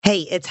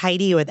Hey, it's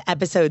Heidi with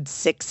episode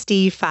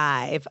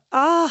 65.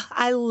 Oh,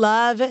 I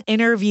love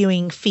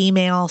interviewing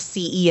female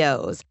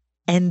CEOs.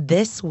 And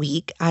this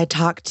week, I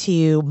talked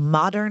to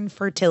Modern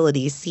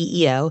Fertility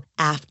CEO,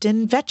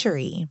 Afton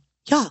Vetchery.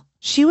 Y'all,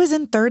 she was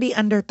in 30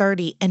 Under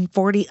 30 and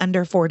 40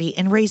 Under 40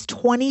 and raised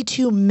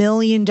 $22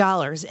 million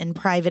in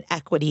private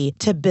equity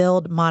to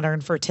build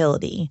Modern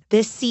Fertility.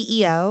 This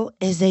CEO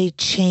is a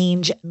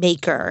change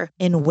maker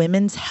in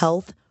women's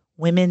health,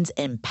 women's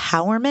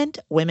empowerment,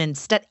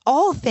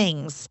 all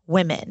things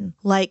women,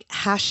 like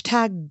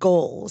hashtag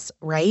goals,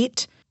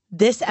 right?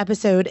 This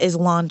episode is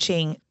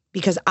launching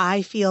because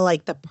I feel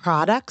like the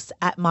products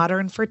at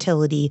Modern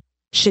Fertility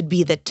should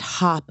be the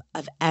top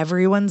of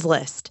everyone's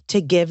list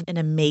to give an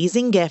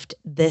amazing gift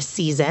this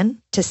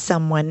season to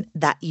someone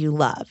that you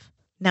love.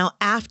 Now,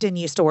 Afton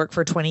used to work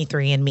for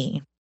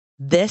 23andMe.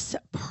 This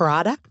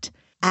product,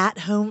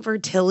 at-home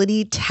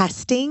fertility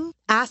testing,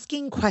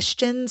 asking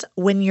questions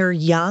when you're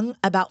young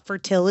about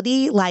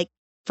fertility, like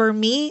for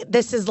me,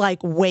 this is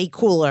like way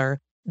cooler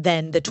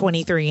than the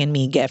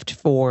 23andMe gift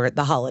for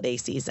the holiday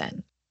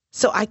season.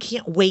 So I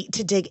can't wait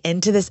to dig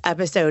into this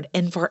episode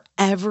and for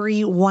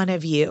every one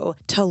of you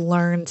to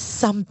learn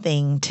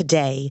something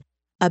today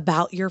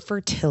about your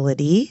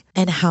fertility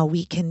and how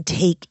we can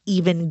take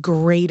even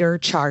greater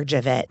charge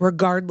of it,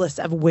 regardless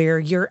of where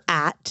you're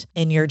at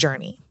in your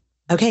journey.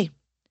 Okay,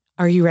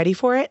 are you ready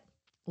for it?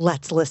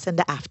 Let's listen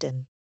to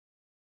Afton.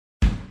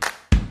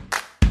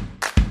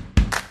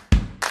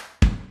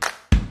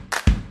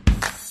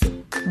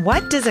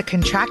 What does a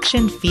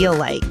contraction feel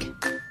like?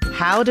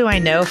 How do I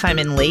know if I'm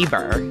in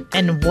labor?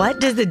 And what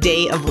does a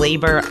day of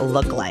labor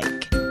look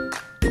like?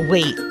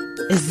 Wait,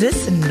 is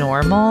this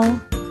normal?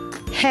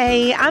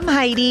 Hey, I'm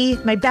Heidi.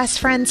 My best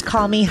friends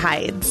call me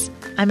Hides.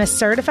 I'm a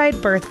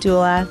certified birth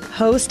doula,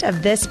 host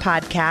of this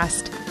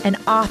podcast, and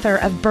author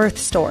of Birth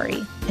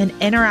Story, an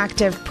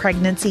interactive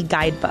pregnancy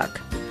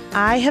guidebook.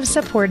 I have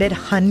supported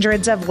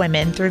hundreds of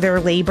women through their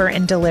labor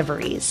and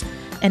deliveries,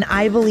 and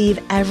I believe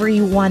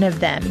every one of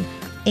them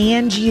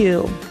and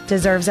you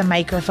deserves a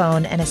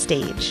microphone and a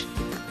stage.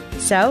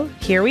 So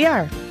here we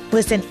are.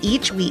 Listen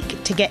each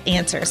week to get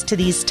answers to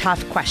these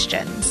tough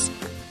questions.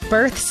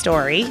 Birth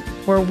Story,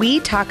 where we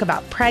talk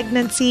about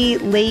pregnancy,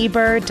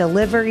 labor,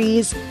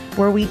 deliveries,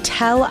 where we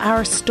tell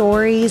our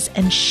stories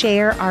and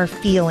share our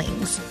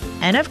feelings.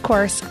 And of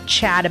course,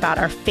 chat about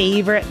our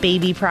favorite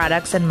baby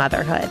products and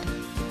motherhood.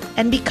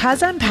 And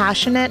because I'm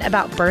passionate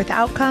about birth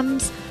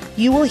outcomes,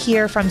 you will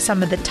hear from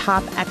some of the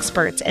top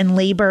experts in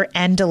labor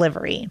and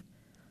delivery.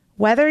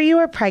 Whether you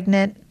are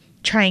pregnant,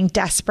 trying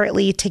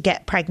desperately to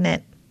get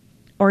pregnant,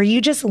 or you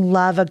just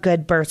love a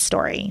good birth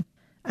story,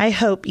 I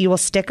hope you will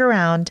stick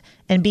around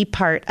and be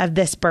part of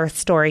this Birth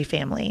Story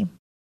family.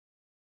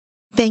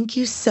 Thank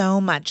you so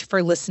much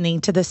for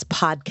listening to this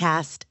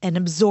podcast and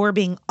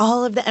absorbing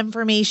all of the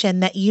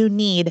information that you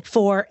need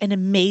for an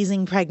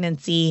amazing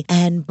pregnancy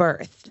and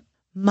birth.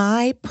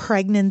 My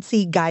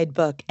pregnancy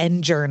guidebook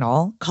and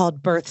journal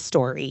called Birth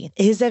Story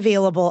is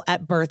available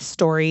at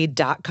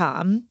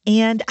birthstory.com.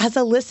 And as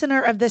a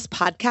listener of this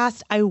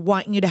podcast, I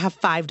want you to have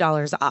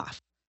 $5 off.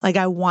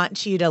 I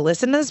want you to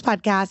listen to this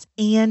podcast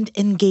and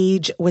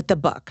engage with the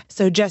book.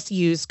 So just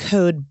use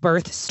code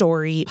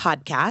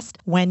BirthStoryPodcast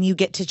when you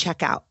get to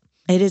checkout.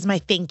 It is my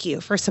thank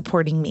you for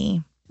supporting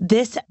me.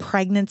 This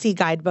pregnancy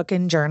guidebook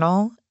and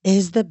journal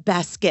is the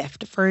best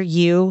gift for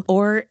you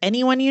or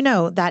anyone you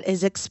know that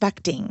is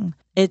expecting.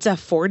 It's a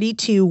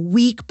 42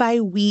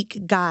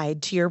 week-by-week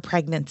guide to your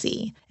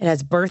pregnancy. It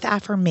has birth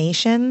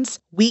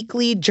affirmations,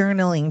 weekly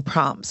journaling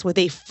prompts with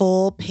a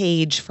full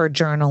page for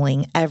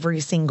journaling every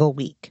single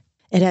week.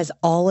 It has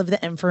all of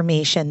the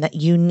information that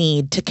you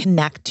need to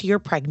connect to your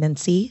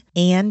pregnancy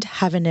and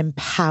have an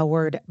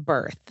empowered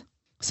birth.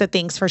 So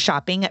thanks for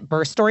shopping at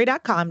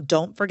birthstory.com.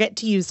 Don't forget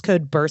to use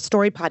code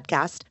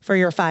BirthStoryPodcast for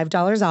your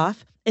 $5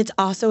 off. It's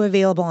also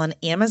available on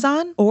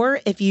Amazon,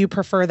 or if you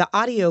prefer the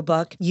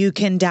audiobook, you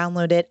can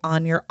download it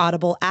on your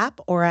Audible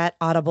app or at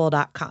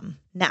audible.com.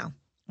 Now,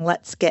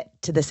 let's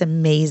get to this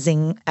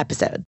amazing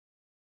episode.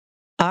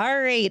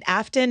 All right,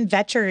 Afton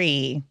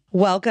Vetchery,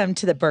 welcome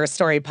to the Birth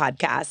Story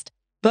Podcast.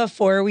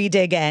 Before we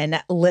dig in,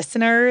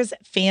 listeners,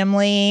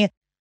 family,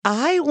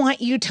 I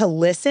want you to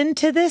listen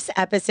to this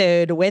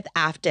episode with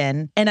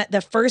Afton. And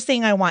the first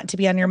thing I want to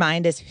be on your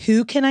mind is,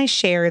 who can I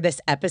share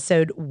this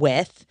episode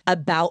with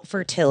about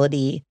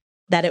fertility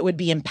that it would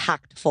be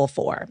impactful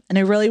for? And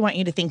I really want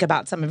you to think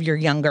about some of your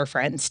younger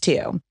friends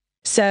too.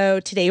 So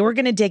today we're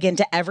going to dig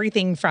into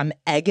everything from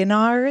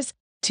Eginars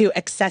to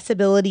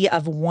accessibility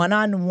of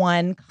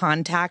one-on-one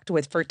contact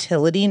with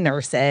fertility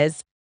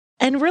nurses,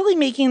 and really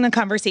making the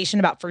conversation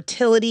about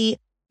fertility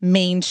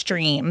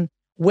mainstream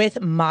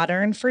with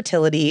Modern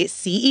Fertility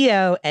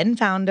CEO and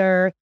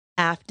founder,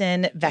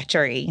 Afton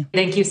Vetchery.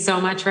 Thank you so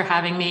much for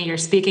having me. You're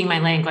speaking my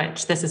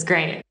language. This is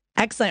great.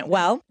 Excellent.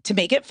 Well, to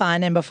make it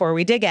fun and before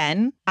we dig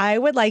in, I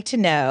would like to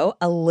know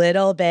a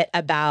little bit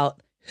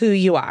about who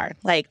you are,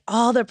 like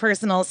all the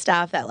personal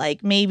stuff that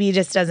maybe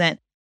just doesn't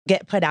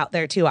get put out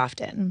there too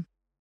often.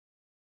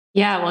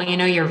 Yeah, well,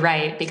 you're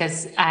right,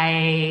 because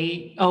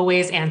I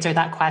always answer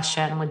that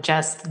question with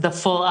just the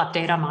full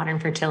update on modern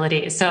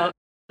fertility. So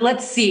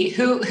let's see,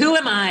 who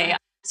am I?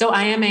 So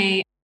I am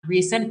a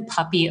recent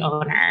puppy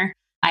owner.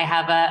 I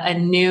have a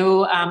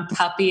new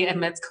puppy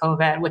amidst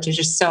COVID, which is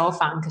just so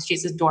fun because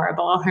she's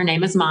adorable. Her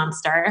name is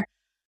Monster.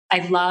 I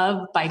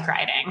love bike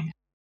riding.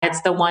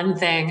 It's the one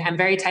thing. I'm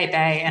very type A,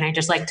 and I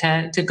just like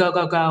to go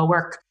go go,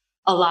 work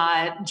a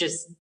lot,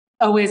 just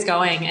always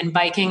going. And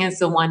biking is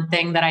the one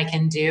thing that I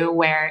can do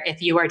where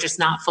if you are just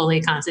not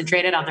fully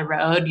concentrated on the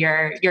road,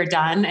 you're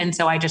done. And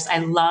so I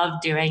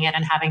love doing it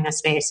and having the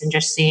space and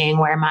just seeing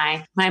where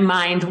my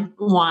mind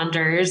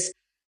wanders.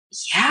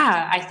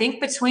 Yeah, I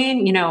think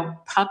between,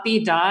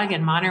 puppy, dog,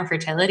 and modern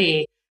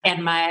fertility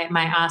and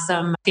my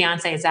awesome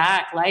fiance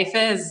Zach, life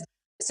is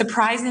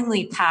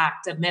surprisingly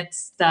packed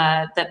amidst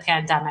the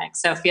pandemic.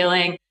 So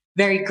feeling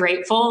very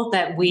grateful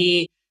that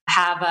we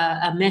have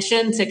a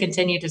mission to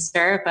continue to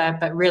serve,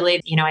 but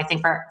really, I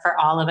think for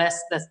all of us,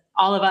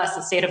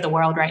 the state of the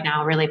world right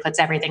now really puts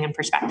everything in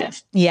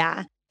perspective.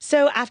 Yeah.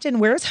 So, Afton,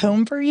 where's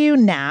home for you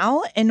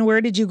now, and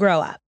where did you grow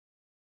up?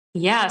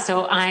 Yeah,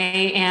 so I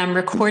am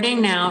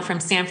recording now from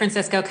San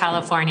Francisco,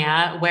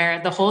 California, where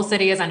the whole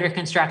city is under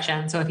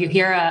construction. So if you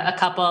hear a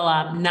couple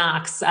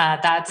knocks,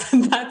 that's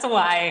that's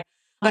why.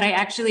 But I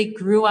actually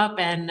grew up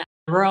in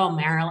rural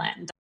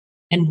Maryland,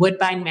 in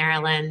Woodbine,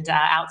 Maryland,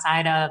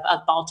 outside of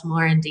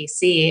Baltimore and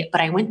DC.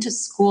 But I went to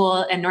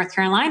school in North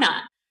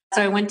Carolina.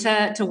 So I went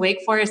to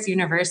Wake Forest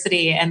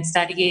University and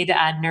studied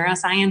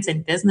neuroscience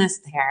and business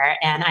there.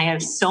 And I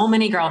have so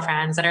many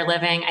girlfriends that are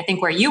living, I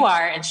think, where you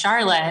are in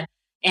Charlotte,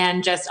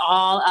 and just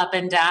all up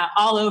and down,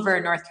 all over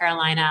North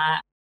Carolina.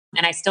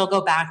 And I still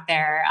go back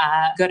there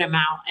a good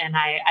amount, and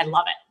I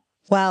love it.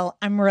 Well,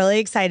 I'm really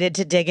excited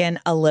to dig in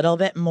a little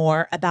bit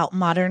more about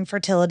modern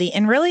fertility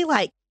and really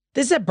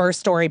this is a birth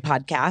story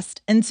podcast.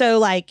 And so,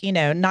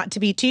 not to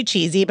be too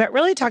cheesy, but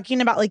really talking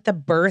about the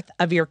birth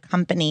of your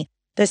company,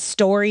 the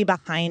story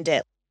behind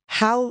it,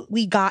 how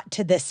we got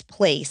to this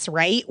place,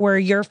 right? Where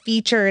you're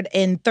featured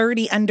in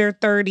 30 Under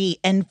 30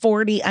 and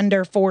 40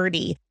 Under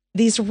 40.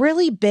 These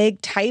really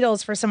big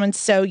titles for someone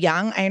so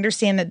young. I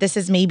understand that this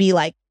is maybe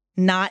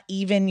not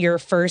even your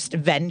first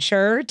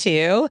venture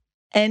too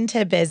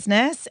into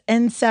business.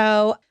 And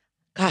so,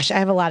 gosh, I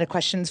have a lot of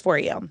questions for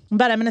you,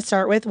 but I'm going to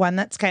start with one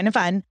that's kind of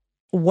fun.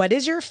 What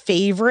is your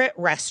favorite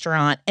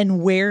restaurant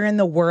and where in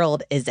the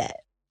world is it?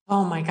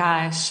 Oh my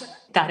gosh,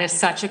 that is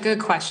such a good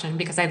question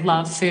because I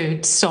love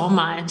food so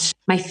much.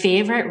 My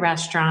favorite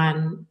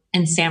restaurant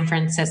in San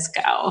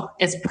Francisco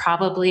is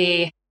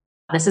probably,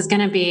 this is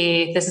going to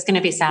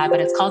be sad,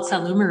 but it's called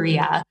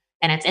Salumeria,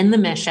 and it's in the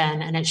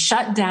Mission, and it's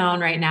shut down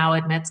right now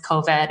amidst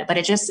COVID, but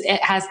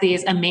it has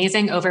these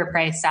amazing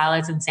overpriced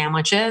salads and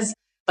sandwiches,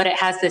 but it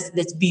has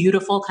this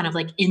beautiful kind of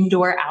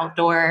indoor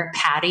outdoor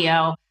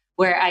patio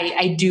where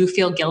I do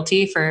feel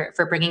guilty for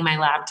bringing my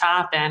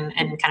laptop and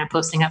kind of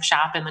posting up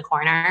shop in the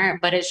corner.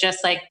 But it's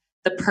just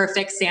the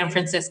perfect San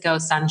Francisco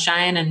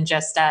sunshine and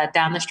just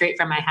down the street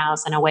from my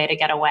house and a way to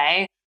get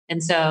away.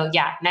 And so,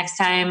 yeah, next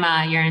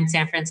time you're in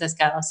San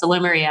Francisco,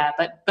 Salumeria,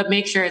 but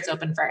make sure it's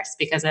open first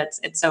because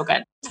it's so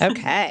good.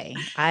 Okay,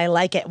 I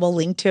like it. We'll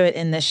link to it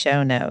in the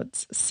show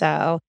notes.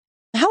 So,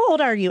 how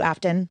old are you,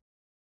 Afton?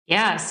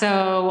 Yeah,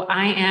 so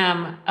I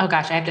am. Oh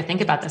gosh, I have to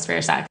think about this for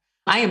a sec.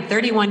 I am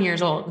 31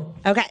 years old.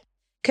 Okay.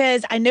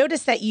 Because I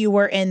noticed that you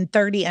were in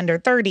 30 Under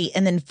 30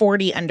 and then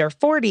 40 Under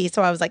 40.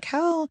 So I was like,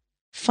 how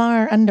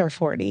far under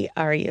 40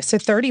 are you? So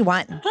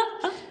 31.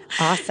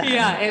 Awesome.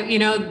 Yeah,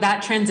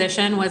 that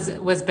transition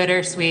was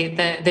bittersweet.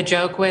 The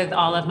joke with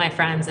all of my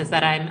friends is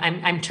that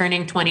I'm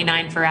turning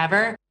 29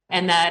 forever,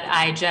 and that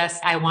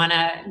I want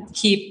to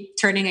keep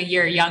turning a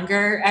year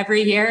younger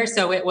every year.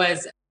 So it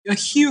was a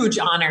huge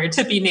honor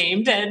to be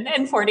named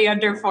in 40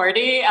 Under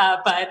 40,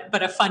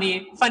 but a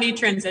funny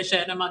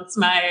transition amongst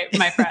my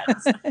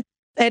friends.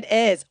 It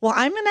is. Well,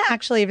 I'm going to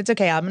actually, if it's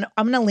okay, I'm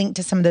going to link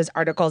to some of those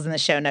articles in the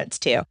show notes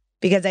too,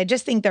 because I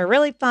just think they're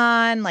really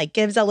fun,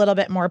 gives a little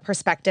bit more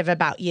perspective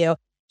about you.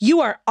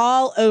 You are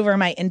all over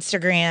my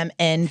Instagram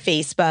and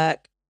Facebook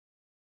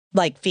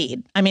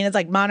feed. I mean,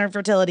 it's modern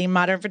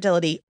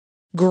fertility,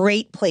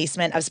 great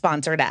placement of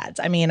sponsored ads.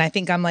 I mean, I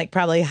think I'm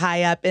probably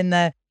high up in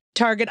the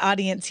target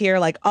audience here,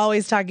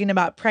 always talking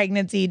about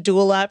pregnancy,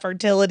 doula,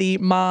 fertility,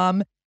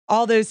 mom,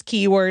 all those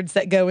keywords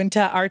that go into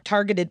our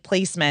targeted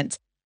placements.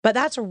 But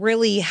that's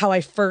really how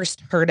I first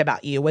heard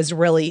about you, was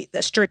really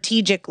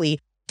strategically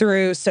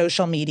through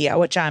social media,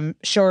 which I'm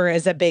sure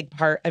is a big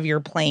part of your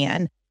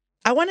plan.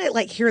 I want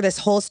to hear this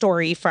whole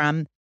story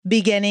from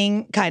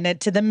beginning kind of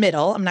to the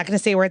middle. I'm not going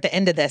to say we're at the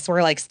end of this.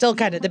 We're still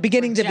kind of the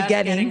beginning to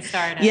beginning.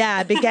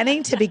 Yeah,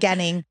 beginning to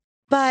beginning.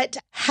 But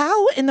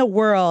how in the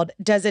world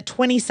does a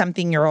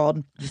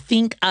 20-something-year-old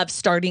think of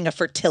starting a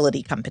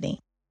fertility company?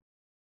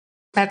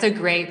 That's a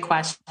great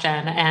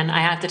question. And I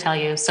have to tell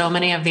you, so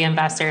many of the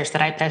investors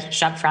that I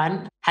pitched up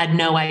front had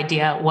no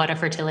idea what a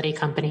fertility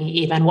company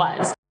even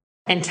was.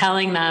 And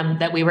telling them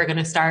that we were going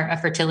to start a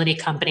fertility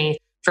company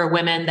for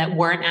women that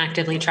weren't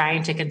actively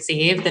trying to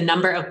conceive, the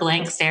number of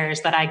blank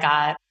stares that I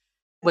got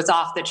was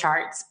off the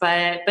charts.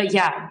 But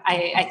yeah,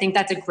 I think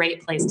that's a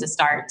great place to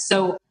start.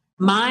 So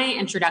my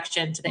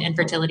introduction to the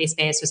infertility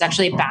space was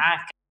actually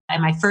back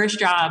in my first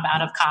job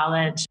out of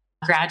college,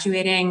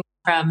 graduating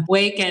from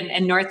Wake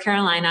in North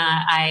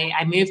Carolina.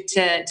 I moved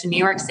to New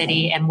York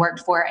City and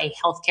worked for a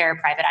healthcare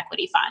private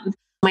equity fund.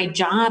 My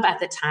job at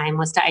the time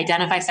was to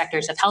identify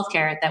sectors of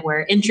healthcare that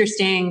were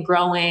interesting,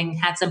 growing,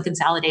 had some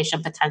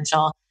consolidation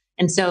potential.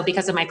 And so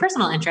because of my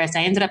personal interest,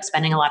 I ended up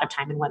spending a lot of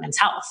time in women's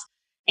health.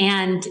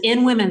 And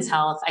in women's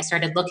health, I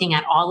started looking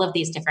at all of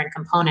these different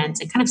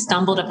components and kind of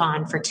stumbled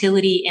upon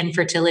fertility,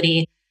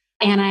 infertility.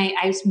 And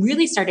I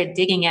really started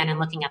digging in and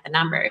looking at the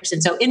numbers.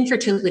 And so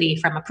infertility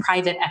from a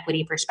private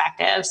equity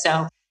perspective,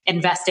 so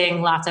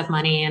investing lots of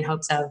money in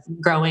hopes of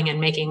growing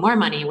and making more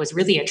money, was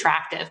really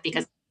attractive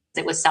because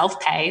it was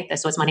self-pay.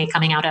 This was money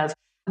coming out of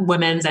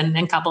women's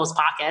and couples'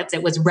 pockets.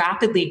 It was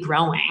rapidly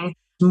growing.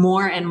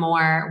 More and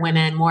more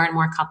women, more and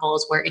more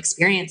couples were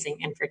experiencing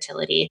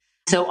infertility.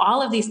 So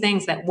all of these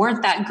things that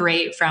weren't that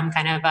great from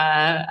kind of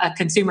a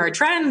consumer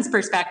trends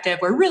perspective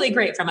were really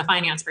great from a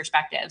finance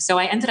perspective. So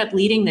I ended up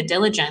leading the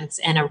diligence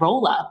and a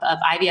roll-up of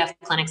IVF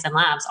clinics and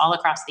labs all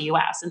across the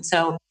US. And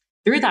so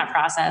through that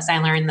process, I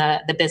learned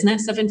the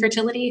business of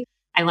infertility.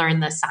 I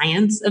learned the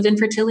science of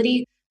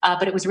infertility,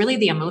 but it was really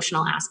the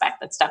emotional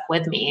aspect that stuck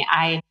with me.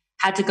 I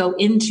had to go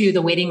into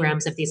the waiting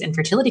rooms of these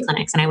infertility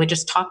clinics, and I would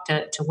just talk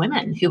to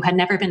women who had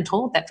never been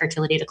told that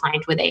fertility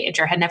declined with age,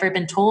 or had never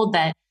been told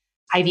that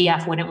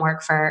IVF wouldn't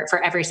work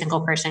for every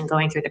single person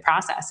going through the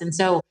process. And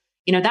so,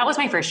 that was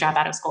my first job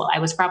out of school. I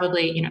was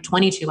probably,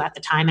 22 at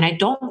the time. And I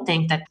don't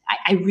think that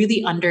I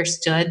really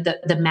understood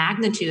the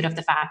magnitude of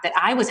the fact that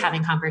I was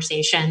having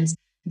conversations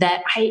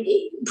that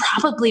I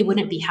probably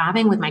wouldn't be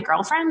having with my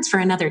girlfriends for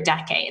another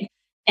decade.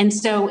 And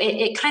so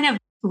it kind of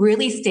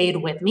really stayed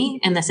with me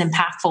in this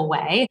impactful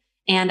way.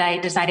 And I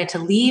decided to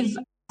leave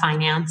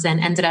finance and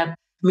ended up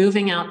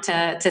moving out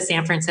to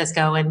San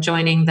Francisco and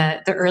joining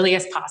the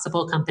earliest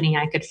possible company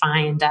I could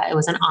find. It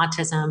was an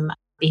autism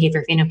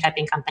behavior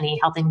phenotyping company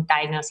helping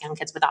diagnose young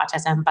kids with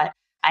autism. But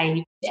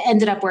I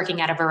ended up working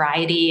at a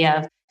variety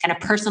of kind of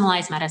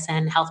personalized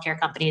medicine healthcare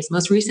companies,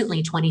 most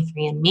recently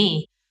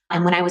 23andMe.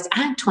 And when I was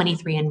at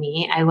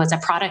 23andMe, I was a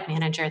product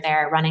manager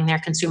there running their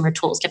consumer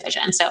tools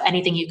division. So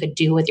anything you could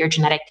do with your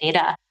genetic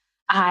data.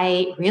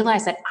 I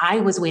realized that I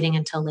was waiting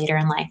until later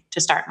in life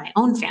to start my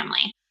own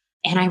family.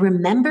 And I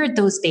remembered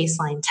those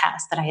baseline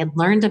tests that I had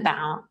learned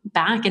about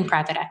back in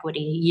private equity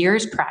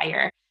years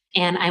prior.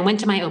 And I went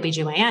to my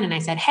OBGYN and I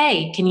said,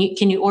 hey, can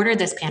you order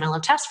this panel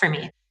of tests for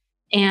me?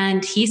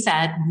 And he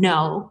said,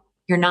 no,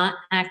 you're not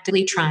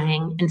actively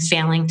trying and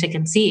failing to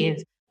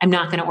conceive. I'm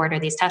not going to order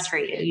these tests for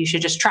you. You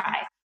should just try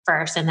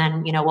first, and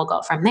then, we'll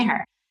go from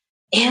there.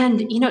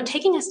 And,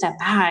 taking a step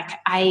back,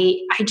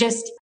 I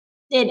just,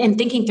 and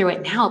thinking through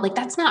it now, like,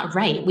 that's not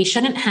right. We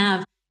shouldn't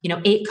have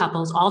 8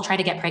 couples all try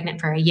to get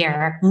pregnant for a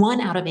year, 1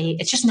 out of 8,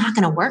 it's just not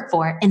going to work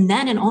for it. And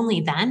then, and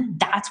only then,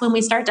 that's when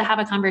we start to have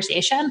a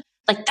conversation.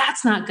 Like,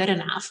 that's not good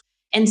enough.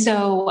 And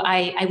so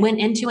I went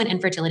into an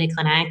infertility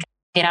clinic,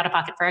 paid out of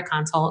pocket for a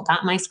consult,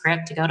 got my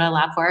script to go to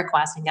LabCorp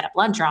Request and get a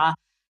blood draw,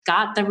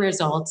 got the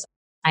results.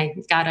 I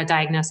got a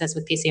diagnosis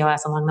with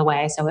PCOS along the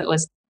way. So it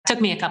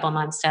took me a couple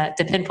months to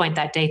pinpoint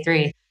that day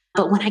 3.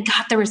 But when I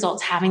got the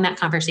results, having that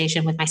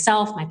conversation with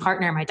myself, my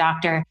partner, my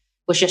doctor,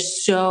 was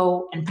just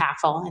so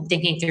impactful and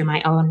thinking through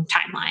my own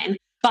timeline.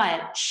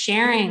 But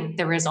sharing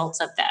the results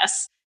of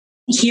this,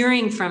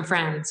 hearing from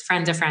friends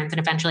of friends, and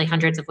eventually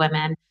hundreds of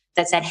women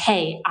that said,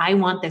 hey, I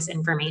want this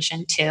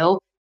information too.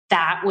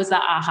 That was the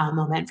aha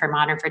moment for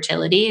modern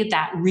fertility,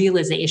 that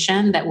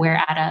realization that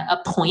we're at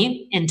a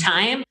point in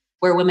time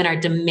where women are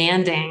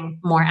demanding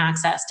more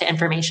access to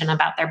information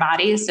about their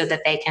bodies so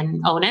that they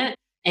can own it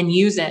and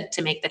use it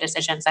to make the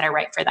decisions that are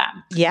right for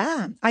them.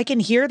 Yeah, I can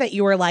hear that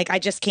you were like, I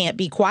just can't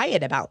be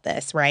quiet about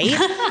this, right?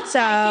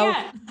 So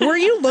were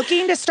you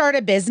looking to start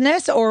a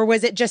business, or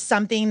was it just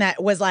something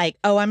that was like,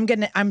 oh,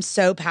 I'm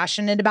so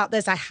passionate about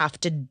this, I have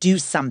to do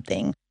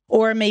something?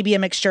 Or maybe a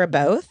mixture of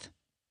both?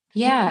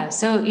 Yeah.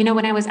 So,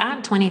 when I was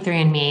at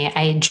 23andMe,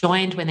 I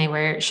joined when they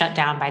were shut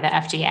down by the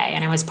FDA,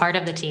 and I was part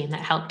of the team that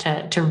helped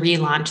to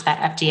relaunch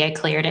that FDA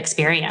cleared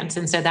experience.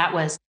 And so that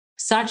was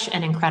such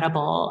an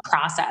incredible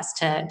process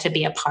to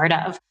be a part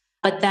of.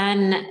 But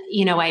then,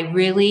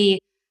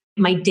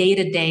 my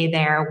day-to-day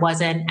there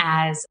wasn't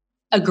as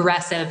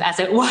aggressive as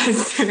it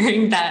was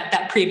during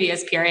that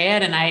previous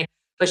period. And I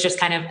was just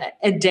kind of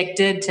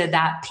addicted to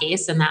that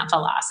pace and that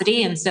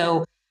velocity. And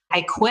so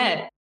I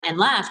quit and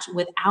left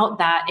without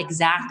that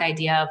exact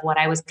idea of what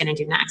I was going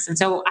to do next. And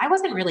so I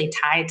wasn't really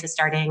tied to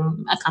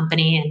starting a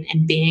company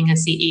and being a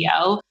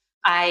CEO.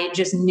 I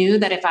just knew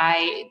that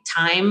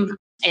time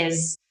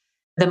is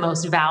the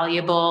most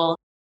valuable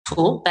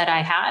tool that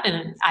I had,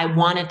 and I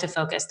wanted to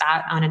focus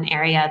that on an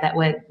area that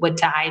would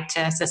tie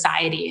to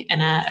society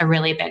in a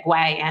really big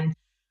way. And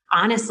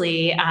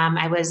honestly,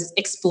 I was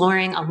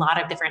exploring a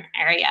lot of different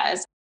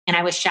areas, and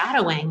I was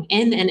shadowing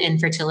in an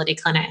infertility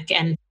clinic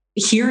and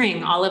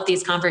hearing all of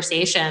these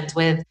conversations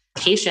with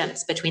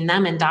patients between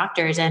them and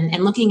doctors, and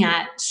looking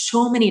at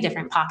so many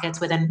different pockets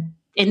within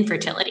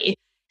infertility.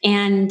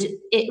 And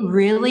it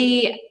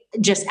really,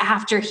 just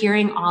after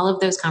hearing all of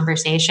those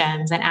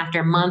conversations and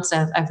after months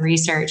of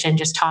research and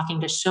just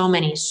talking to so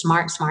many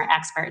smart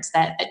experts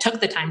that took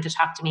the time to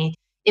talk to me,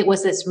 it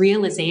was this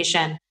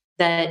realization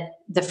that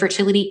the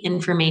fertility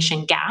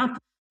information gap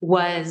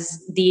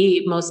was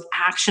the most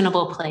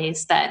actionable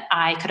place that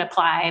I could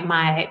apply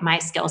my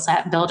skill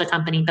set, build a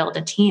company, build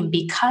a team,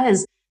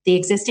 because the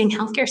existing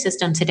healthcare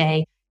system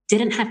today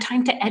didn't have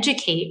time to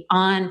educate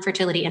on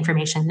fertility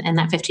information in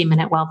that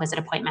 15-minute well visit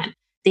appointment.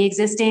 The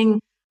existing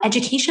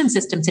education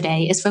system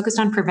today is focused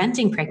on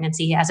preventing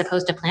pregnancy as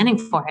opposed to planning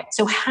for it.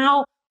 So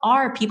how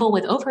are people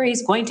with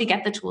ovaries going to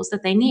get the tools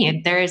that they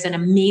need? There is an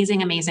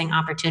amazing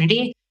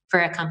opportunity for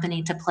a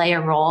company to play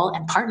a role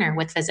and partner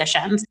with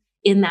physicians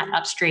in that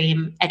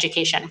upstream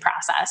education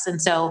process.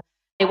 And so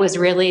it was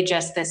really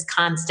just this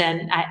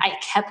constant, I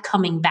kept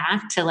coming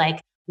back to like,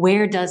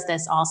 where does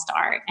this all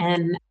start?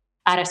 And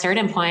at a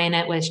certain point,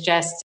 it was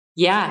just,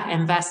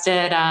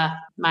 invested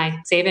my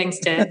savings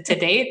to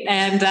date,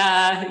 and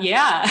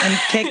and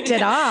kicked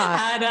it off.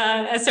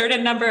 Had a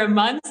certain number of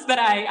months that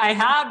I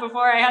had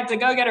before I had to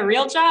go get a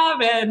real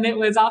job, and it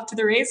was off to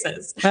the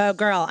races. Oh,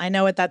 girl, I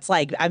know what that's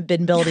like. I've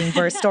been building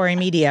Birth Story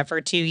Media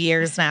for 2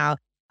 years now.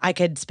 I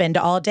could spend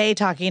all day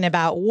talking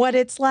about what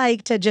it's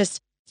like to just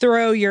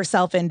throw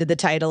yourself into the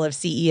title of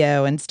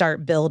CEO and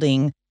start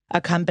building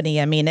a company.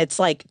 I mean, it's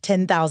like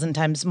 10,000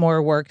 times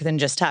more work than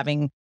just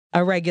having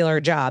a regular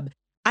job.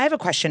 I have a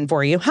question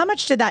for you. How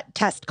much did that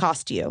test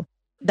cost you?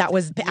 That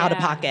was out of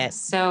pocket.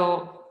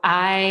 So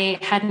I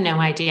had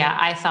no idea.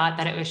 I thought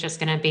that it was just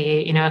going to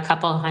be, a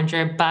couple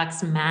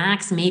 $100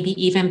 max, maybe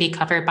even be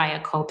covered by a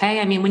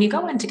copay. I mean, when you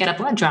go in to get a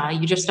blood draw,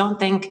 you just don't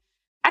think,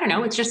 I don't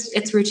know,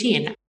 it's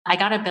routine. I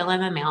got a bill in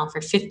the mail for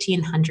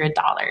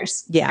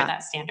 $1,500 for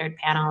that standard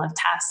panel of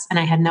tests, and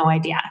I had no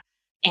idea.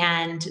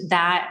 And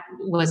that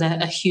was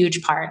a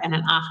huge part and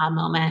an aha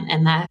moment.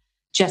 And that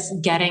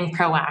just getting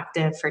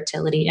proactive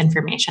fertility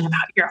information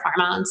about your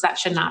hormones, that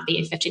should not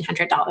be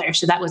 $1,500.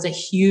 So that was a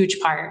huge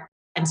part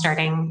in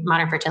starting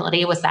Modern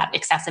Fertility, was that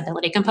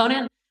accessibility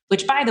component,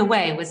 which, by the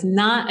way, was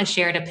not a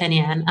shared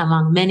opinion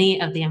among many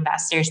of the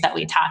investors that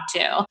we talked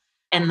to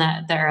in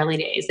the early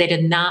days. They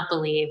did not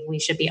believe we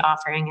should be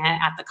offering it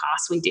at the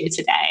cost we do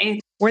today.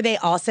 Were they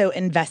also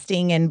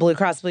investing in Blue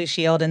Cross Blue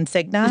Shield and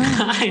Cigna?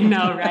 I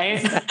know,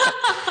 right?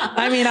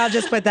 I mean, I'll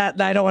just put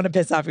that. I don't want to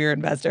piss off your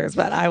investors,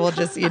 but I will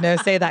just,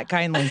 say that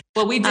kindly.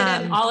 Well, we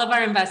didn't. All of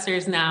our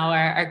investors now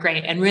are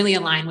great and really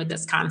align with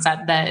this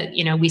concept that,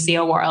 we see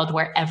a world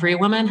where every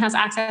woman has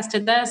access to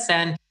this,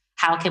 and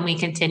how can we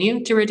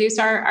continue to reduce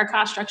our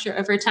cost structure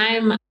over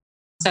time?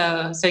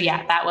 So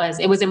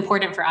it was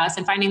important for us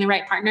in finding the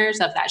right partners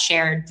of that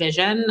shared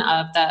vision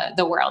of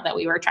the world that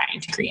we were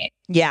trying to create.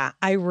 Yeah,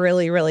 I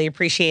really, really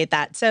appreciate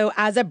that. So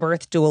as a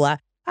birth doula,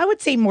 I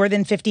would say more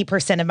than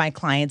 50% of my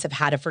clients have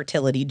had a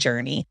fertility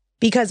journey,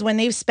 because when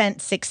they've spent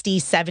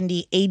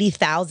 $60,000, $70,000,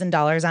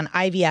 $80,000 on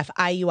IVF,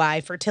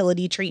 IUI,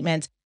 fertility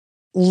treatments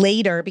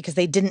later because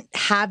they didn't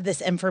have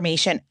this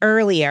information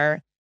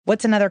earlier,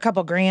 what's another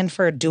couple grand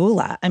for a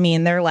doula? I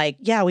mean, they're like,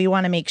 yeah, we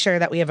want to make sure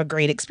that we have a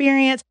great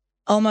experience.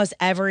 Almost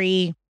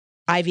every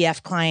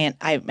IVF client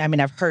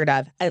I've heard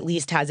of at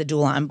least has a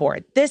doula on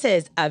board. This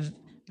is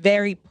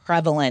very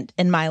prevalent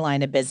in my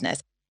line of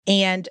business.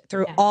 And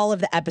through all of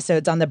the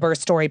episodes on the Birth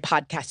Story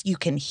podcast, you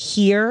can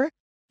hear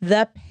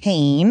the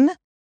pain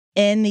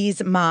in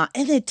these moms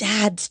and the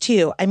dads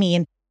too. I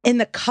mean, in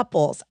the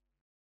couples,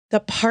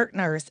 the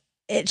partners,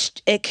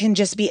 it can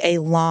just be a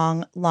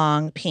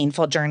long,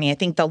 painful journey. I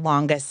think the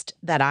longest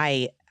that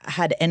I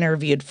had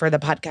interviewed for the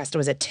podcast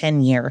was a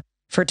 10-year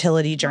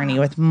fertility journey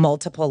with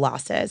multiple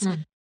losses.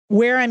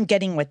 Where I'm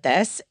getting with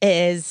this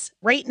is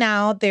right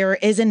now there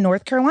is in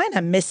North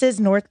Carolina, Mrs.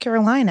 North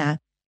Carolina.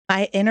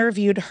 I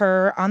interviewed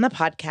her on the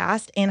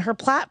podcast, and her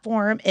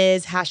platform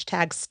is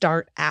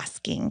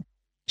 #StartAsking.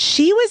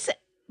 She was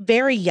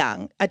very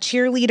young, a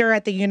cheerleader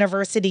at the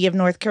University of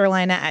North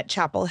Carolina at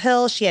Chapel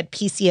Hill. She had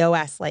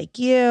PCOS like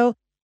you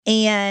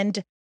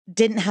and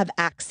didn't have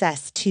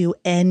access to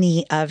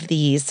any of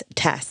these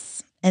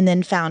tests, and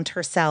then found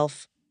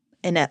herself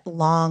in a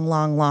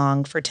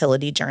long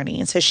fertility journey.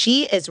 And so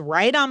she is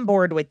right on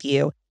board with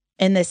you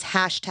in this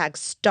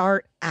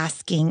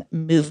 #StartAsking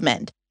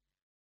movement.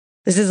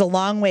 This is a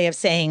long way of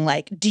saying,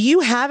 like, do you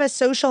have a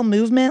social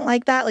movement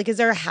like that? Like, is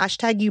there a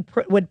hashtag you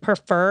would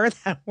prefer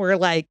that we're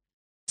like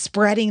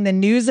spreading the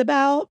news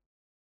about?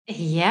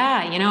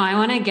 Yeah, I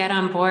want to get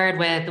on board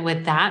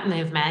with that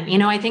movement.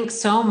 I think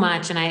so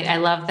much, and I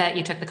love that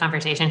you took the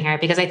conversation here,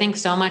 because I think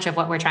so much of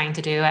what we're trying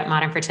to do at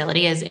Modern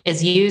Fertility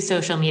is use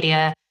social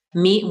media,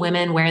 meet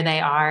women where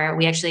they are.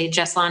 We actually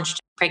just launched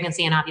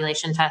pregnancy and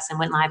ovulation tests and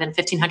went live in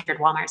 1,500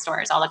 Walmart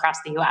stores all across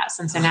the US.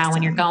 And so now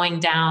when you're going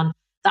down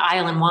the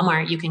aisle in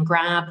Walmart, you can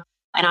grab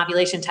an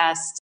ovulation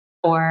test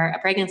or a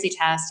pregnancy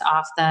test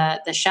off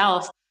the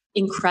shelf,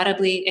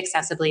 incredibly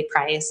accessibly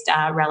priced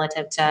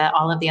relative to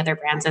all of the other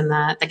brands in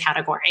the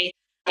category.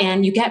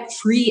 And you get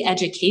free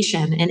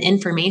education and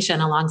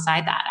information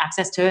alongside that,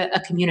 access to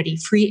a community,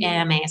 free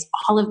AMAs,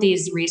 all of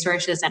these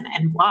resources and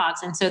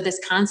blogs. And so this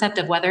concept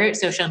of whether it's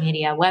social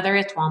media, whether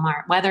it's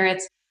Walmart, whether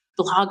it's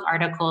blog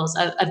articles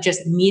of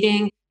just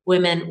meeting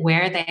women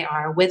where they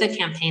are with a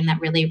campaign that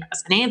really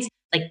resonates,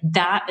 like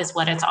that is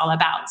what it's all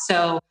about.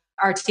 So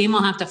our team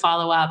will have to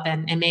follow up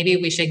and maybe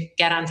we should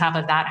get on top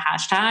of that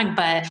hashtag.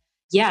 But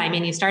yeah, I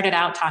mean, you started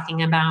out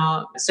talking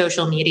about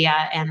social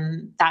media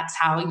and that's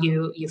how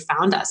you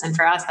found us. And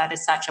for us, that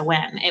is such a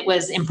win. It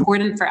was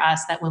important for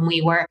us that when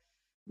we were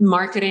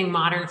marketing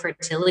modern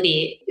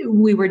fertility,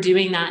 we were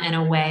doing that in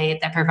a way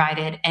that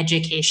provided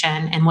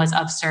education and was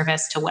of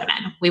service to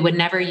women. We would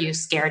never use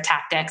scare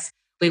tactics.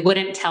 We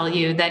wouldn't tell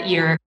you that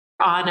you're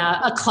on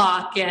a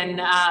clock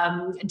and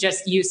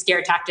just use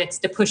scare tactics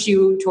to push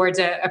you towards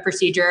a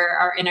procedure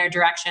or in a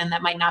direction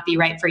that might not be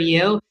right for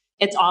you.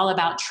 It's all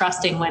about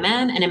trusting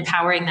women and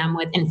empowering them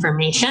with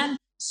information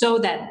so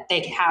that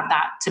they have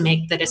that to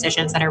make the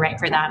decisions that are right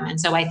for them. And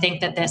so I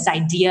think that this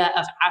idea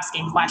of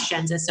asking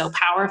questions is so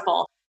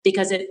powerful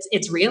because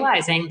it's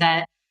realizing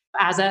that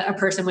as a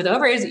person with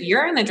ovaries,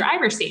 you're in the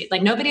driver's seat.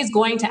 Like nobody's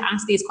going to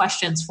ask these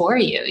questions for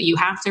you. You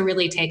have to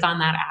really take on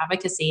that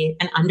advocacy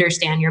and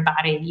understand your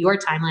body, your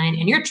timeline,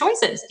 and your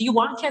choices. Do you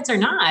want kids or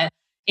not?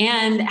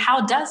 And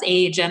how does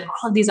age and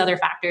all of these other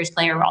factors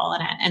play a role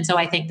in it? And so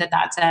I think that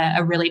that's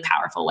a really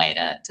powerful way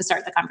to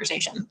start the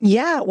conversation.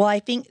 Yeah, well, I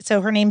think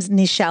so. Her name's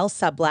Nichelle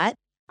Sublet.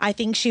 I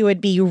think she would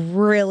be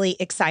really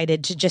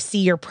excited to just see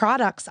your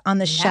products on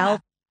the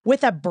shelf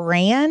with a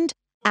brand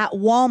at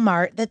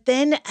Walmart that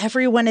then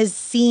everyone is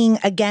seeing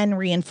again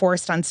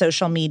reinforced on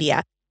social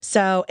media.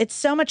 So it's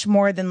so much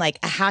more than like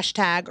a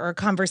hashtag or a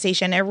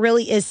conversation. It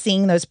really is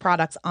seeing those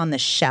products on the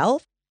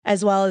shelf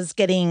as well as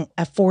getting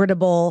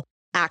affordable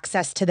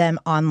access to them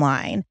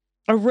online.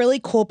 A really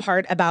cool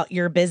part about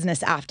your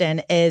business,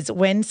 Afton, is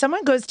when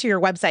someone goes to your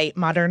website,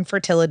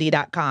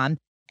 modernfertility.com,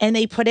 and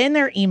they put in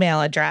their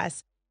email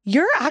address,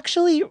 you're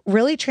actually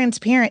really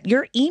transparent.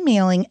 You're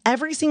emailing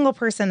every single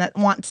person that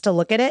wants to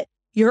look at it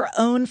your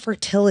own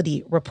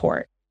fertility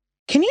report.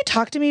 Can you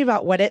talk to me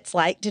about what it's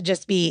like to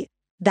just be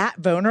that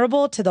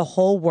vulnerable to the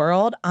whole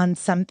world on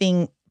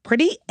something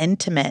pretty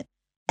intimate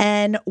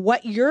and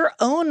what your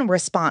own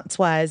response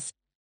was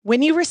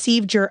when you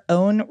received your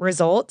own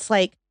results?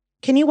 Like,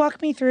 can you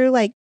walk me through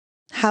like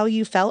how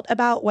you felt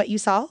about what you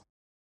saw?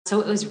 So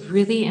it was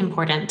really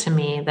important to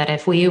me that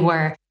if we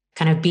were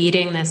kind of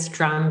beating this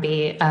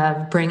drumbeat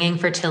of bringing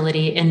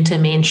fertility into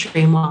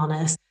mainstream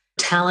wellness,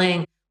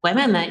 telling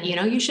women that, you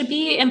know, you should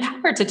be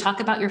empowered to talk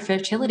about your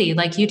fertility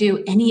like you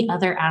do any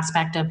other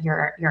aspect of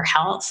your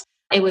health.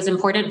 It was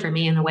important for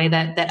me in the way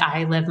that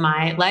I live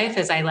my life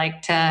as I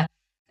like to,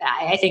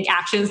 I think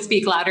actions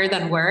speak louder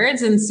than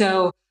words. And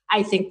so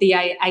I think the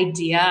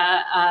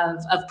idea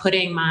of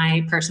putting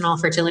my personal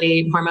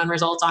fertility hormone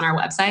results on our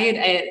website,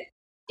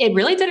 it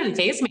really didn't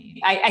faze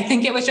me. I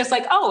think it was just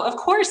like, oh, of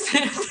course,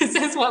 this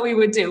is what we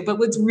would do. But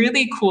what's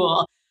really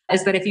cool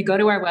is that if you go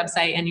to our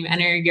website and you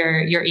enter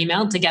your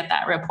email to get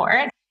that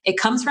report, it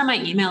comes from my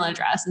email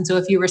address. And so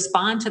if you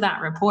respond to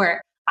that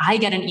report, I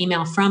get an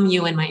email from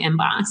you in my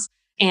inbox.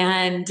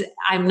 And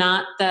I'm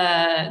not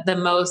the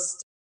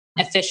most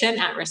efficient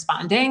at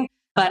responding,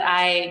 but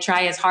I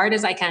try as hard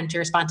as I can to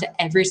respond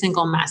to every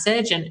single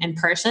message and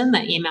person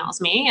that emails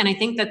me. And I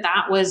think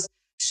that was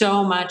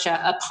so much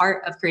a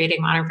part of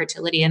creating modern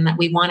fertility, and that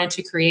we wanted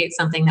to create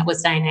something that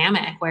was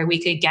dynamic, where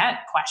we could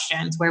get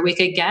questions, where we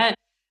could get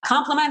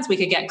compliments, we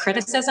could get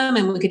criticism,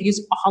 and we could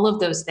use all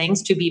of those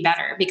things to be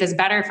better, because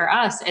better for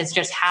us is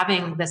just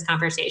having this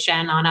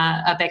conversation on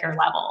a bigger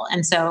level.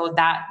 And so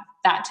that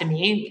to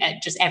me,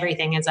 just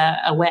everything is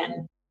a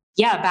win.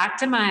 Yeah, back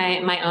to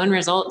my own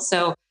results.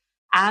 So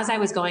as I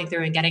was going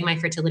through and getting my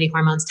fertility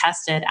hormones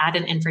tested at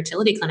an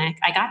infertility clinic,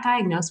 I got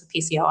diagnosed with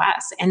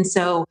PCOS. And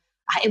so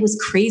it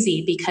was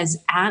crazy because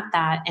at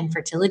that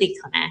infertility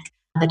clinic,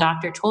 the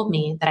doctor told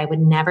me that I would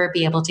never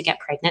be able to get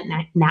pregnant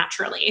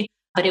naturally,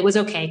 but it was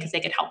okay because they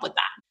could help with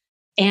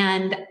that.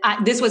 And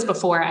this was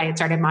before I had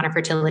started modern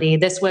fertility.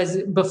 This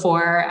was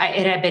before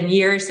it had been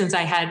years since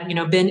I had,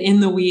 been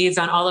in the weeds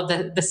on all of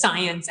the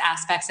science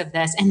aspects of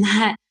this. And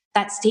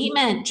that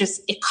statement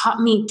it caught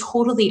me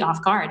totally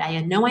off guard. I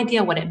had no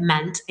idea what it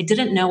meant. I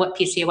didn't know what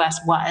PCOS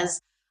was.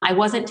 I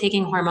wasn't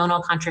taking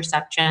hormonal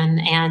contraception,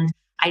 and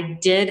I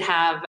did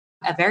have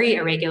a very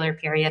irregular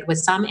period with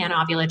some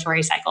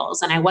anovulatory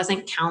cycles. And I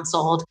wasn't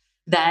counseled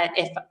that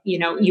if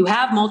you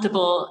have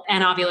multiple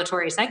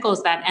anovulatory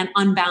cycles, that an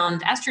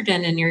unbound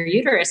estrogen in your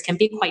uterus can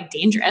be quite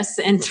dangerous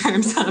in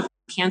terms of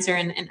cancer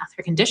and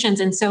other conditions.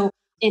 And so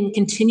in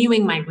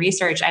continuing my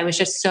research, I was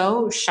just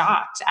so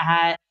shocked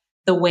at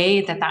the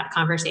way that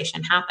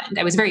conversation happened.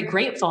 I was very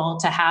grateful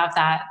to have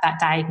that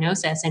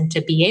diagnosis and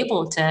to be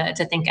able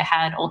to think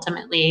ahead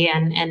ultimately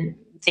and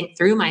think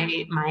through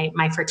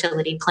my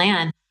fertility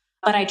plan.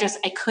 But I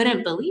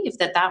couldn't believe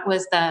that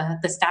was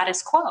the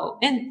status quo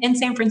in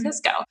San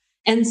Francisco.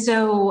 And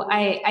so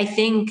I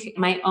think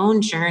my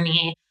own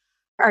journey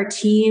our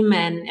team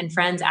and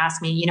friends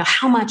ask me,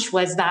 how much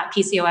was that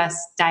PCOS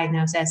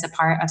diagnosis a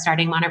part of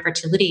starting modern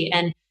fertility?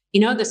 And,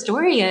 the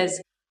story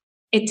is,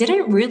 it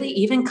didn't really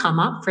even come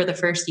up for the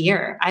first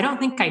year. I don't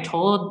think I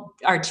told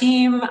our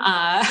team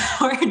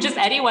or just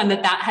anyone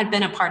that had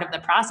been a part of the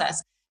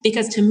process,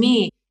 because to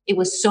me, it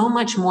was so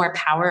much more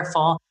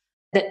powerful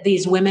that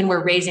these women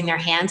were raising their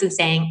hands and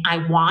saying,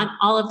 I want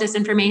all of this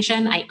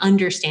information. I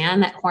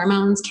understand that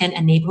hormones can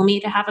enable me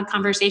to have a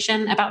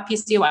conversation about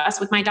PCOS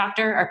with my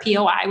doctor or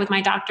POI with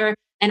my doctor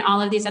and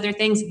all of these other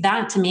things.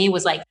 That to me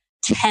was like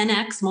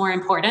 10x more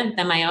important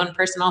than my own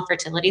personal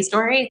fertility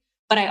story.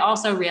 But I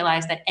also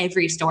realized that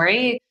every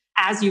story,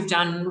 as you've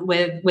done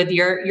with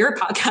your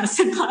podcast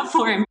and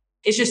platform,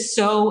 is just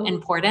so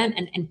important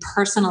and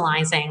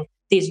personalizing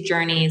these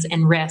journeys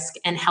and risk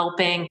and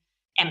helping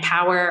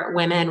empower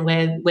women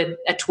with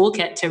a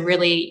toolkit to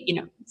really,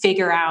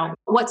 figure out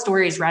what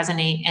stories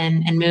resonate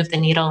and move the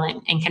needle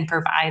and can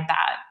provide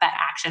that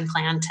action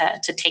plan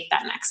to take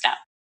that next step.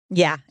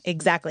 Yeah,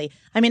 exactly.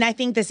 I mean, I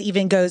think this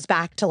even goes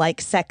back to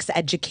like sex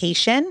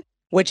education,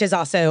 which is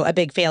also a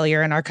big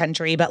failure in our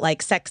country, but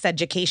like sex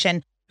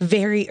education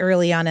very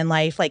early on in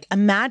life. Like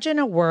imagine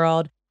a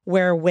world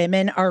where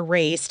women are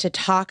raised to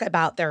talk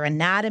about their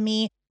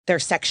anatomy, their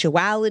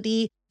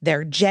sexuality,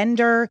 their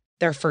gender,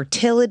 their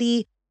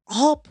fertility,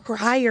 all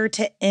prior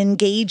to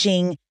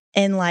engaging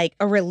in like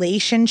a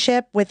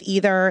relationship with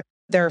either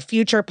their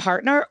future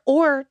partner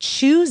or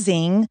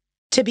choosing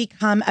to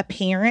become a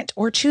parent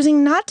or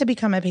choosing not to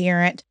become a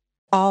parent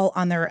all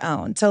on their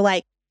own. So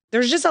like,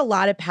 there's just a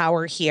lot of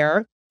power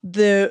here.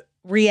 The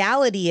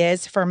reality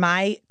is for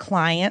my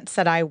clients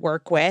that I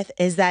work with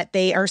is that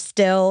they are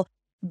still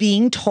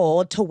being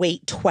told to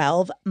wait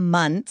 12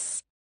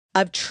 months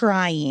of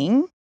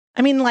trying.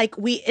 I mean, like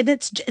and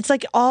it's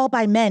like all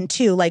by men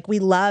too. Like we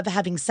love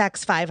having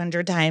sex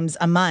 500 times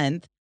a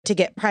month to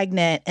get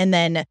pregnant and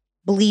then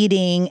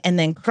bleeding and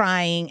then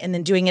crying and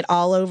then doing it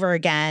all over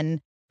again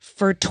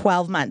for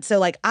 12 months. So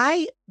like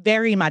I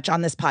very much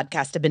on this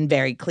podcast have been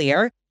very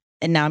clear,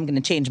 and now I'm going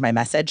to change my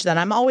message, that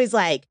I'm always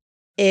like,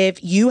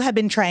 if you have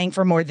been trying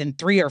for more than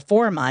 3 or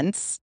 4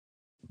 months,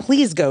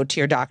 please go to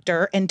your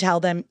doctor and tell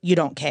them you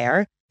don't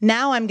care.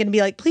 Now I'm going to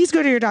be like, please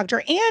go to your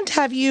doctor and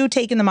have you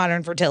taken the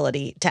modern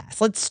fertility test?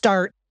 Let's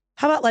start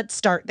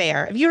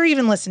there. If you're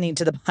even listening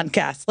to the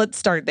podcast, let's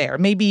start there.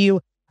 Maybe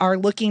you are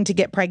looking to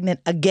get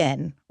pregnant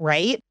again,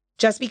 right?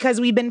 Just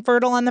because we've been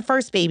fertile on the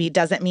first baby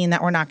doesn't mean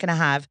that we're not going to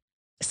have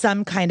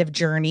some kind of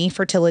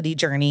fertility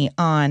journey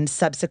on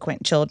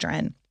subsequent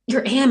children.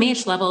 Your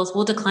AMH levels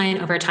will decline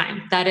over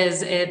time. That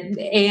is it.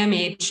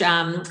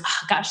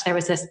 AMH. There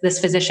was this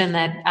physician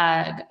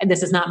that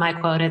this is not my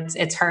quote.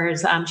 It's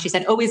hers. She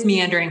said, "Always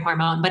meandering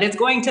hormone, but it's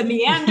going to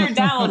meander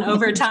down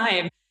over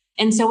time."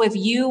 And so, if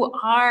you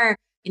are,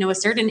 a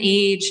certain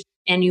age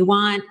and you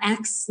want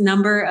X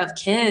number of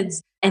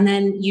kids, and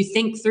then you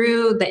think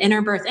through the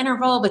interbirth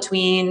interval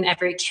between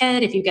every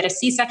kid, if you get a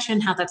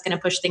C-section, how that's going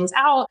to push things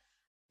out.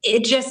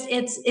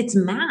 It's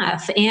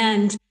math.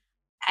 And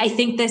I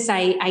think this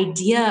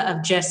idea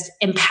of just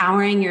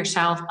empowering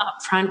yourself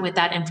upfront with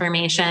that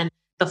information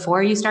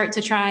before you start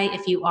to try,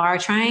 if you are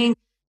trying,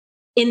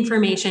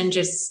 information,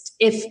 just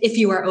if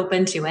you are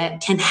open to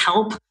it, can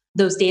help.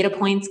 Those data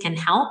points can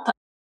help.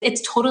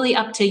 It's totally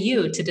up to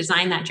you to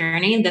design that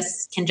journey.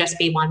 This can just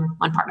be one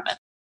part of it.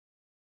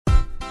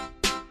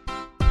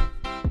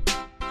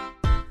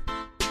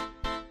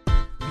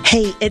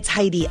 Hey, it's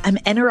Heidi. I'm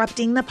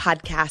interrupting the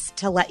podcast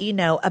to let you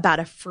know about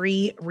a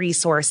free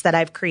resource that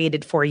I've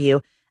created for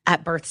you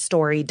at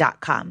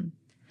birthstory.com.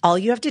 All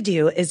you have to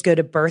do is go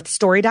to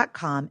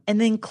birthstory.com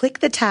and then click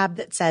the tab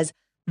that says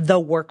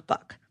The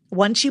Workbook.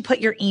 Once you put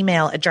your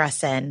email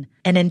address in,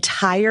 an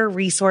entire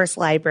resource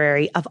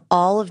library of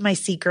all of my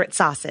secret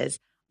sauces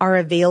are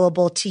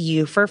available to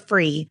you for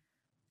free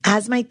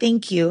as my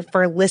thank you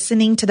for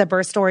listening to the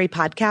Birth Story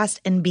podcast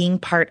and being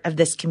part of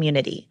this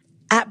community.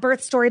 At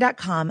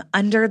birthstory.com,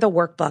 under the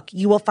workbook,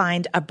 you will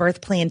find a birth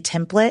plan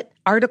template,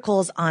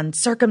 articles on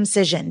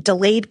circumcision,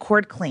 delayed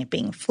cord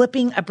clamping,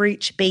 flipping a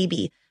breech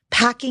baby,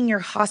 packing your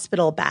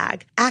hospital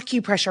bag,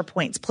 acupressure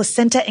points,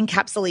 placenta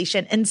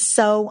encapsulation, and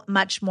so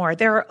much more.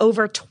 There are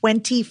over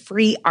 20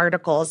 free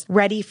articles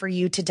ready for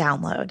you to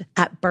download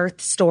at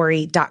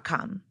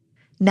birthstory.com.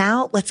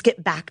 Now let's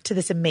get back to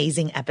this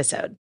amazing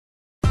episode.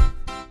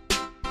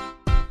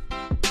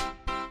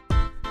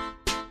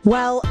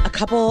 Well, a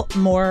couple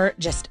more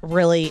just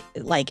really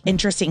like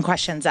interesting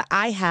questions that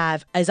I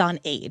have is on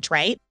age,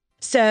 right?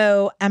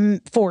 So I'm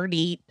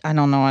 40. I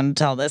don't know how to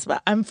tell this,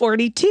 but I'm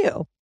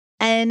 42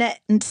 and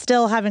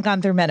still haven't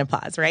gone through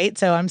menopause, right?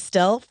 So I'm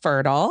still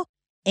fertile.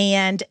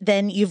 And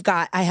then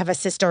I have a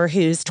sister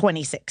who's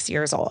 26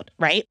 years old,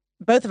 right?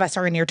 Both of us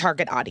are in your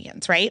target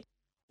audience, right?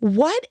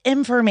 What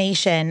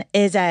information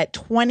is a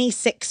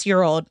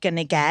 26-year-old going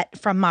to get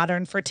from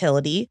modern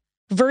fertility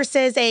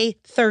versus a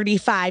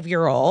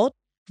 35-year-old?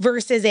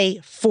 Versus a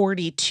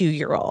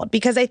 42-year-old,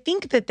 because I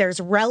think that there's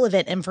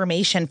relevant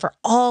information for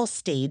all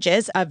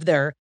stages of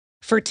their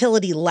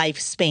fertility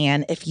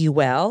lifespan, if you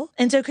will.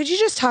 And so could you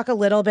just talk a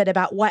little bit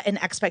about what an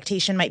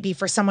expectation might be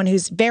for someone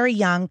who's very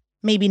young,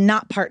 maybe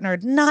not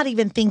partnered, not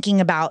even thinking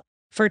about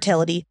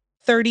fertility,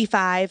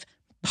 35,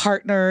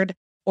 partnered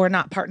or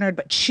not partnered,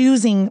 but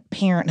choosing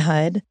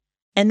parenthood.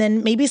 And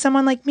then maybe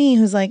someone like me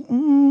who's like,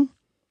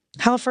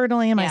 how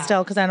fertile am I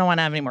still? Because I don't want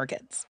to have any more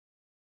kids.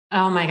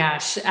 Oh my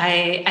gosh,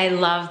 I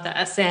love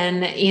this.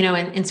 And,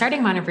 in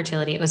starting Modern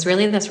Fertility, it was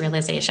really this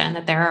realization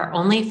that there are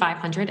only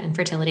 500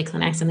 infertility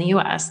clinics in the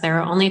US. There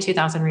are only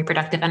 2,000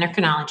 reproductive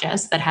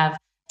endocrinologists that have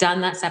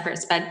done that separate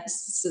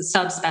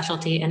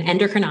subspecialty in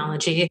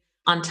endocrinology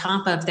on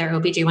top of their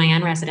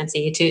OBGYN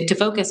residency to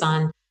focus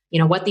on,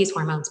 what these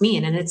hormones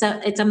mean. And it's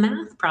a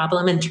math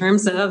problem in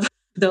terms of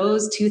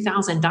those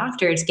 2,000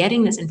 doctors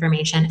getting this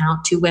information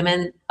out to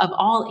women of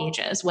all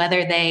ages,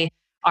 whether they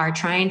are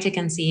trying to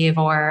conceive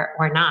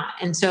or not.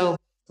 And so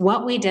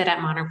what we did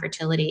at Modern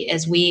Fertility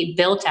is we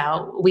built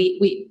out,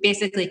 we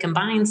basically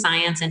combined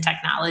science and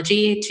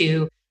technology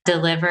to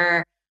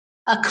deliver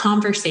a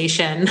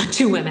conversation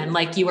to women.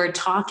 Like you are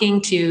talking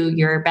to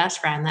your best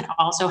friend that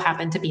also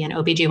happened to be an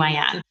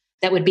OBGYN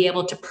that would be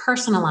able to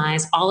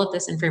personalize all of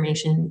this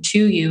information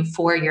to you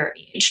for your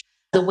age.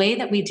 The way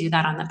that we do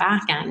that on the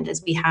back end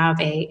is we have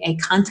a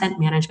content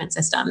management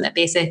system that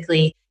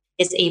basically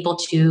is able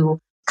to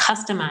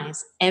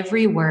customize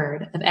every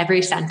word of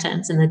every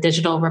sentence in the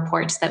digital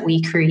reports that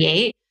we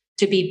create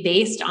to be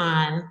based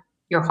on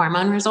your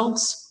hormone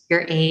results,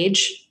 your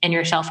age, and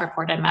your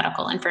self-reported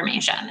medical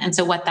information. And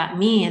so what that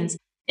means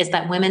is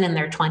that women in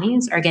their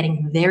 20s are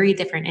getting very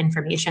different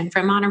information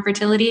from Modern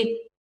Fertility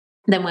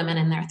than women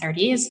in their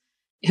 30s,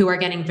 who are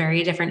getting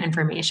very different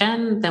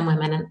information than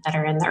women that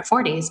are in their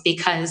 40s,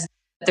 because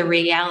the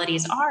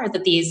realities are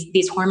that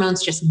these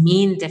hormones just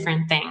mean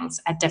different things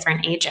at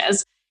different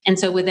ages. And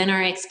so within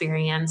our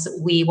experience,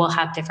 we will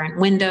have different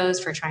windows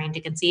for trying to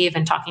conceive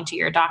and talking to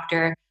your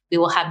doctor. We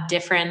will have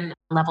different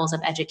levels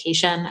of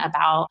education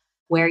about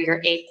where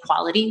your egg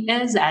quality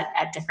is at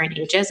different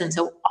ages. And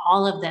so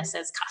all of this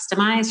is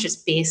customized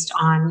just based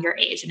on your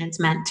age. And it's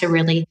meant to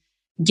really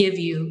give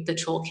you the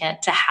toolkit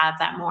to have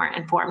that more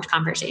informed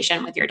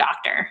conversation with your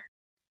doctor.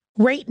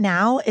 Right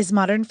now, is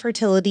Modern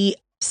Fertility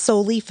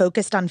solely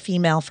focused on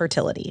female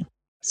fertility?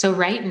 So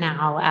right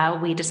now,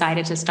 we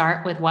decided to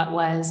start with what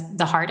was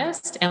the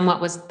hardest and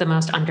what was the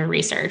most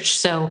under-researched.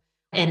 So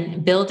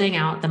in building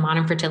out the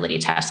Modern Fertility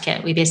Test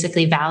Kit, we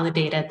basically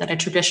validated that a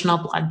traditional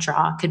blood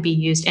draw could be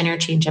used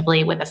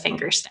interchangeably with a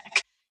finger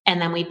stick.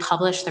 And then we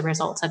published the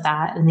results of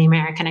that in the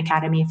American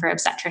Academy for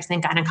Obstetrics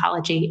and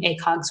Gynecology,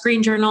 ACOG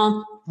Screen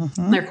Journal,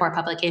 their core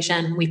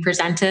publication. We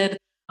presented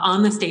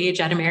on the stage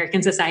at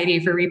American Society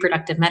for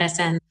Reproductive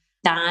Medicine.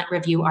 That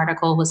review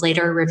article was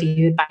later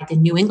reviewed by the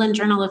New England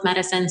Journal of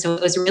Medicine. So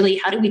it was really,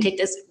 how do we take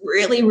this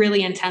really,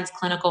 really intense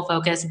clinical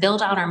focus,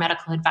 build out our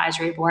medical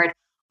advisory board,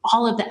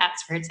 all of the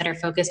experts that are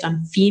focused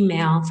on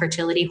female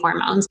fertility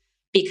hormones,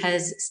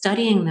 because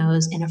studying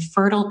those in a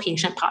fertile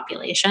patient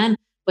population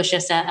was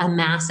just a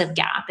massive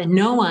gap. And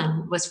no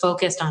one was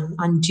focused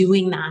on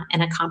doing that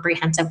in a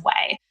comprehensive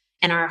way.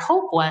 And our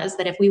hope was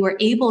that if we were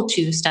able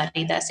to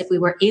study this, if we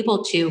were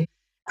able to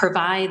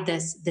provide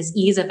this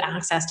ease of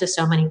access to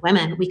so many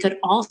women, we could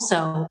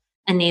also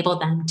enable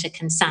them to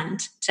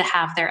consent to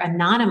have their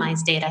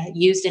anonymized data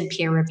used in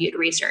peer-reviewed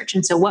research.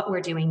 And so what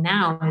we're doing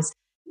now is,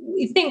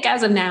 we think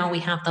as of now, we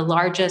have the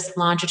largest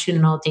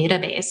longitudinal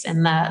database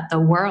in the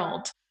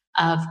world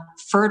of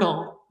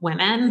fertile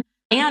women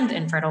and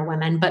infertile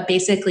women, but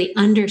basically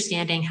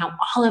understanding how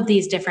all of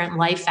these different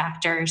life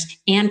factors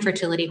and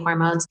fertility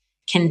hormones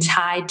can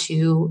tie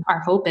to,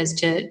 our hope is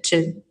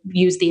to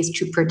use these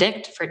to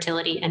predict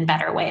fertility in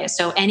better ways.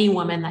 So any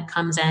woman that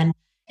comes in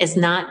is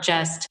not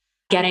just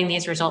getting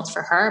these results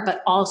for her,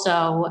 but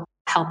also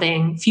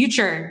helping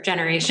future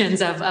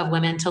generations of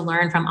women to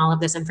learn from all of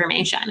this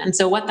information. And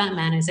so what that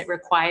meant is it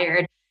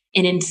required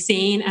an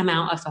insane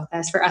amount of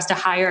focus for us to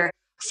hire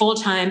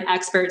full-time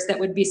experts that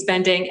would be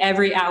spending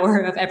every hour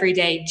of every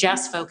day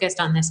just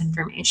focused on this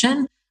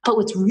information. But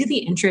what's really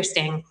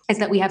interesting is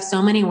that we have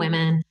so many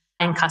women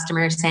and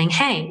customers saying,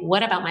 hey,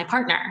 what about my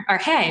partner? Or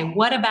hey,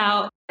 what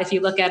about, if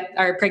you look at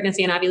our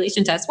pregnancy and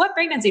ovulation test, what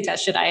pregnancy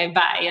test should I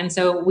buy? And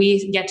so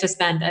we get to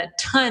spend a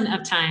ton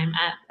of time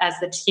as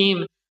the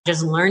team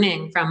just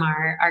learning from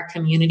our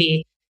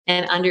community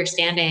and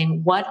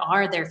understanding what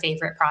are their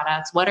favorite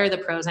products, what are the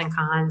pros and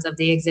cons of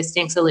the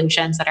existing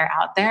solutions that are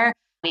out there.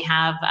 We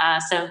have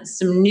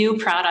some new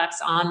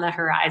products on the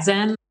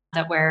horizon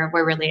that we're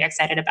really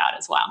excited about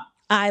as well.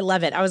 I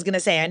love it. I was going to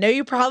say, I know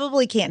you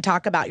probably can't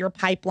talk about your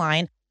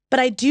pipeline, but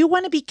I do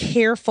want to be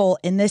careful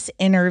in this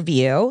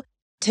interview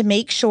to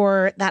make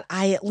sure that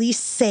I at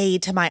least say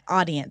to my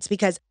audience,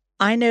 because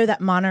I know that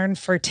Modern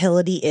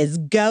Fertility is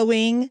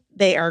going,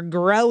 they are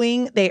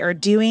growing, they are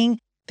doing,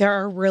 there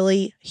are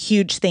really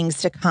huge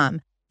things to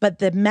come. But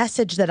the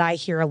message that I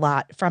hear a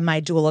lot from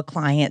my doula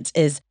clients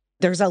is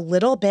there's a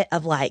little bit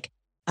of like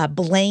a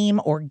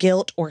blame or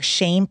guilt or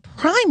shame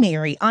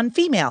primary on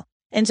female.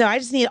 And so I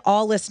just need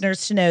all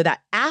listeners to know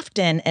that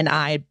Afton and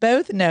I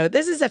both know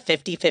this is a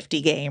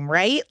 50-50 game,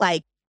 right?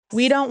 Like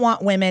We don't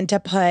want women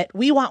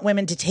we want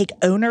women to take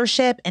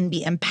ownership and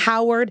be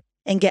empowered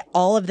and get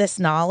all of this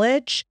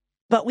knowledge.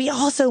 But we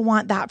also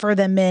want that for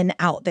the men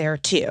out there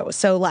too.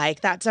 So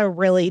like, that's a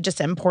really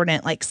just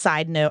important like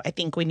side note I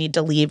think we need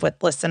to leave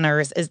with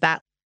listeners is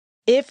that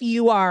if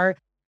you are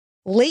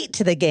late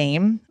to the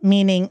game,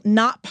 meaning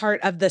not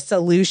part of the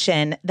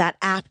solution that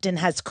Afton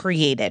has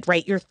created,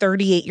 right? You're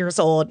 38 years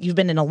old. You've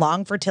been in a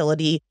long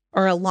fertility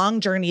or a long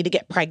journey to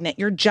get pregnant.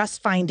 You're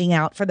just finding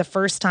out for the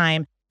first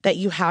time that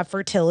you have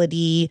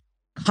fertility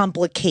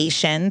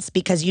complications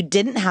because you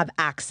didn't have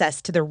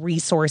access to the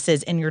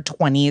resources in your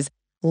 20s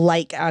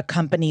like a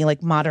company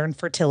like Modern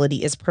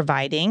Fertility is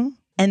providing.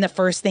 And the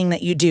first thing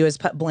that you do is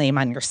put blame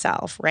on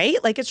yourself,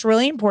 right? Like it's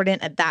really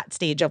important at that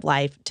stage of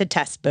life to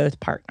test both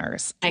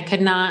partners. I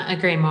could not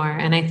agree more.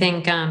 And I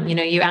think,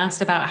 you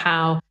asked about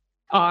how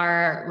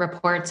our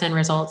reports and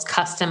results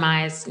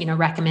customize,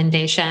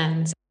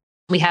 recommendations.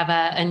 We have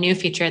a new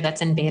feature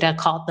that's in beta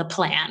called the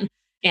plan,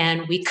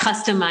 and we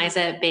customize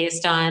it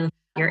based on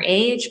your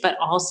age, but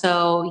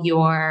also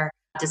your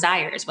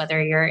desires,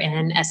 whether you're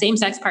in a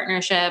same-sex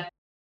partnership,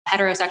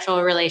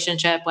 heterosexual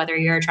relationship, whether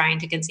you're trying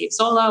to conceive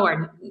solo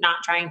or not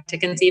trying to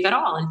conceive at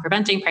all and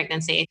preventing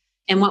pregnancy.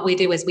 And what we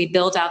do is we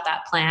build out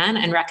that plan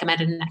and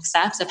recommended next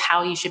steps of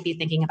how you should be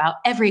thinking about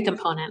every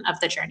component of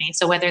the journey.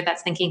 So whether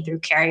that's thinking through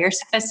carrier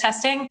status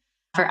testing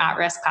for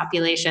at-risk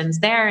populations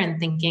there and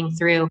thinking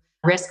through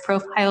risk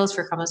profiles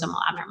for chromosomal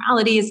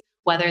abnormalities,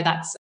 whether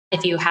that's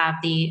if you have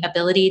the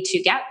ability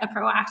to get a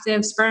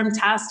proactive sperm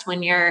test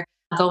when you're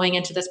going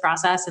into this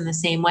process in the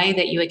same way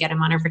that you would get a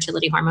modern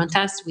fertility hormone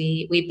test,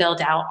 we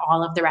build out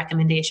all of the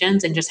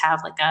recommendations and just have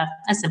like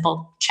a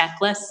simple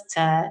checklist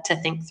to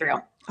think through.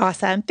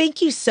 Awesome.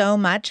 Thank you so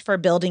much for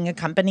building a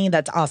company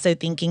that's also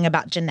thinking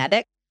about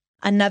genetics.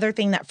 Another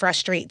thing that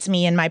frustrates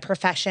me in my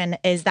profession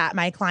is that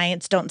my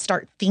clients don't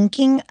start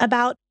thinking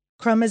about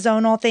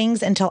chromosomal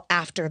things until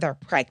after they're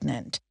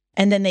pregnant.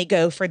 And then they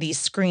go for these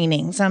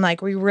screenings. I'm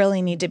like, we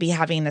really need to be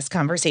having this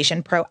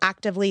conversation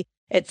proactively.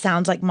 It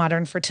sounds like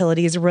Modern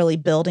Fertility is really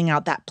building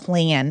out that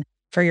plan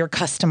for your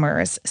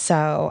customers.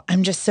 So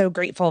I'm just so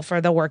grateful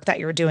for the work that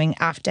you're doing,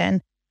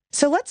 Afton.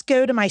 So let's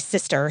go to my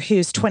sister,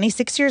 who's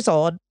 26 years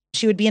old.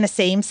 She would be in a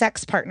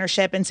same-sex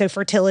partnership. And so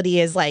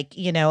fertility is like,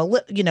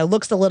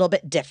 looks a little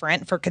bit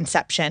different for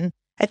conception.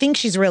 I think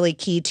she's really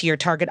key to your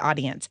target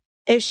audience.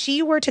 If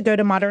she were to go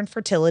to Modern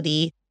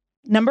Fertility,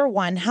 number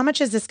one, how much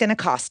is this going to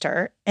cost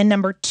her? And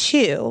number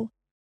two,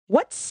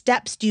 what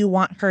steps do you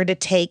want her to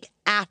take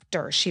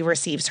after she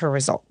receives her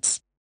results?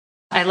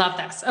 I love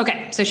this.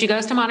 Okay, so she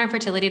goes to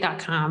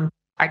modernfertility.com.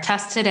 Our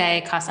test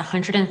today costs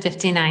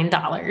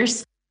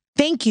 $159.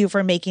 Thank you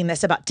for making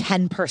this about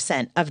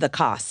 10% of the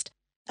cost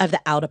of the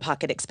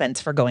out-of-pocket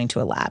expense for going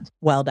to a lab.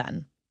 Well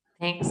done.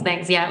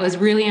 Thanks. Yeah, it was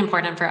really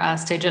important for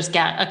us to just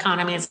get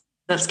economies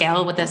of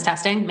scale with this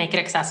testing, make it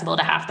accessible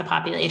to half the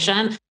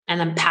population, and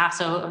then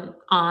pass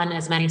on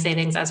as many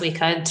savings as we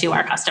could to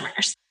our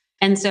customers.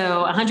 And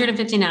so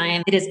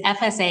 159, it is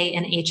FSA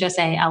and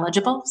HSA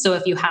eligible. So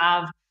if you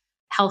have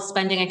health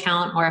spending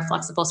account or a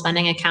flexible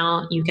spending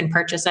account, you can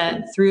purchase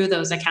it through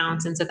those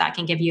accounts. And so that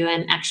can give you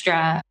an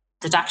extra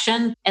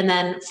deduction. And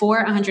then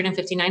for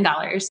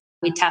 $159,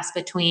 we test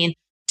between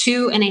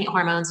 2 and 8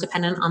 hormones,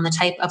 dependent on the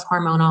type of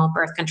hormonal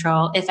birth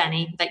control, if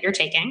any, that you're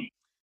taking.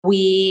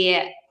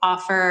 We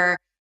offer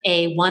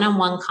a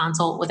one-on-one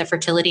consult with a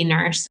fertility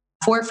nurse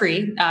for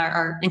free,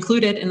 are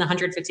included in the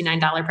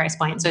 $159 price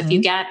point. So if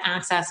you get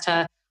access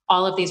to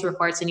all of these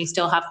reports and you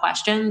still have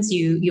questions,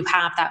 you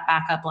have that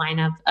backup line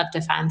of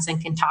defense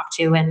and can talk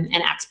to an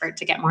expert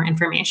to get more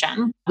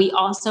information. We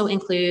also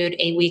include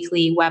a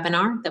weekly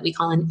webinar that we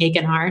call an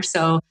IGNR.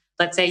 So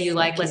let's say you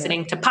like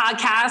listening to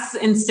podcasts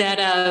instead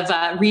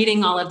of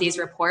reading all of these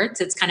reports.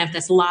 It's kind of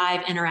this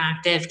live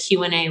interactive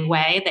Q&A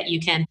way that you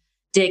can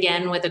dig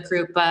in with a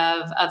group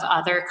of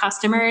other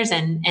customers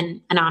and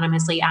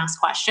anonymously ask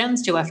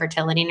questions to a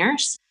fertility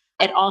nurse.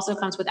 It also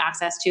comes with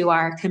access to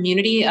our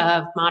community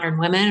of modern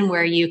women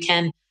where you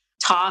can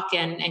talk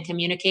and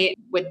communicate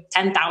with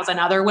 10,000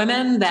 other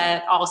women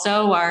that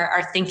also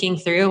are thinking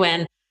through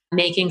and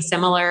making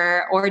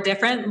similar or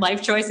different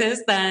life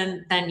choices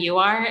than you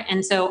are.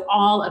 And so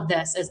all of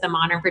this is the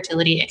Modern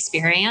Fertility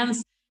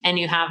experience. And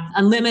you have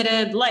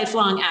unlimited,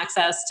 lifelong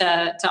access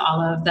to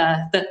all of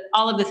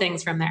the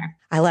things from there.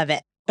 I love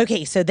it.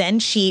 Okay, so then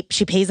she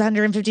pays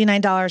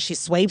 $159. She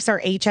swipes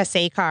her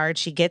HSA card.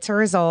 She gets her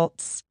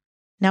results.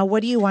 Now,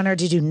 what do you want her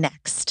to do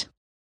next?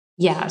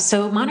 Yeah,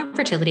 so Modern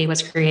Fertility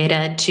was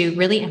created to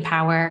really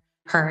empower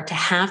her to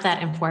have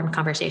that informed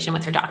conversation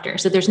with her doctor.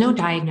 So there's no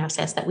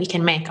diagnosis that we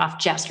can make off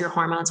just your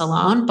hormones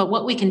alone. But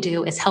what we can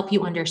do is help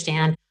you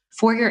understand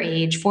for your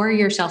age, for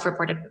your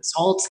self-reported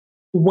results,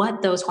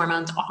 what those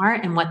hormones are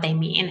and what they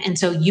mean. And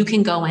so you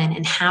can go in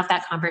and have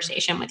that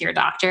conversation with your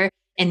doctor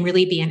and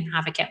really be an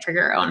advocate for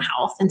your own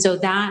health. And so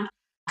that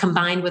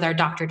combined with our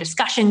doctor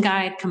discussion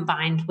guide,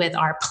 combined with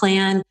our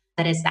plan,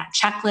 that is that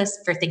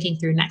checklist for thinking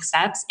through next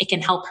steps, it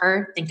can help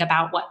her think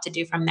about what to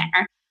do from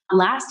there.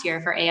 Last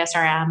year for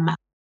ASRM,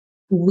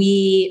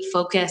 we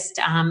focused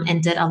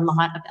and did a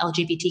lot of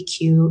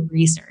LGBTQ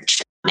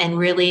research and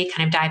really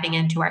kind of diving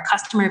into our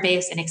customer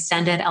base and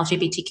extended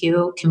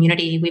LGBTQ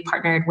community. We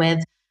partnered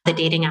with the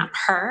dating app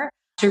Her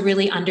to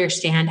really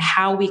understand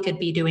how we could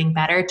be doing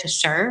better to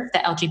serve the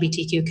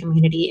LGBTQ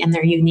community and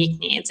their unique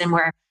needs. And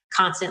we're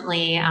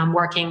constantly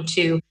working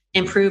to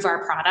improve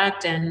our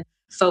product and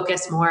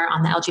focus more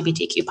on the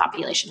LGBTQ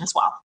population as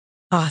well.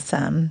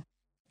 Awesome.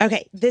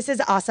 Okay, this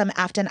is awesome,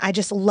 Afton. I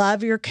just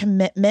love your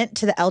commitment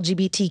to the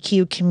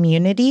LGBTQ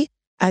community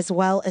as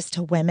well as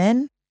to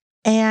women.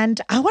 And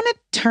I want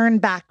to turn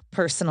back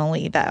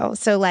personally, though.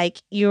 So,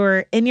 like,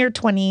 you're in your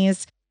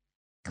 20s,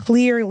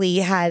 clearly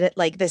had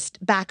like this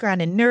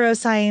background in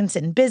neuroscience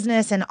and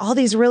business and all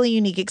these really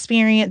unique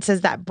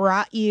experiences that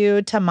brought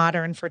you to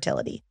modern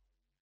fertility.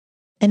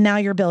 And now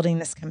you're building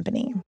this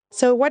company.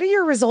 So, what do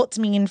your results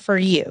mean for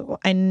you?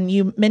 And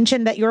you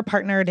mentioned that you're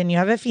partnered and you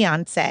have a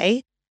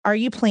fiance. Are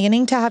you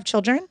planning to have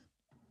children?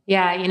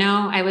 Yeah,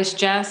 I was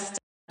just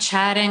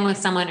chatting with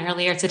someone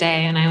earlier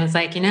today and I was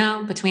like,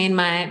 between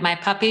my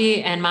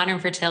puppy and modern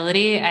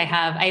fertility, I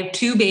have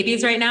 2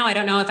 babies right now. I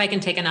don't know if I can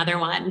take another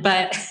one,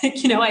 but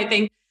I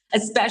think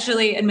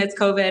especially amidst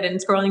COVID and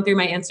scrolling through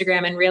my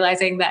Instagram and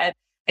realizing that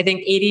I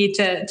think 80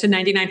 to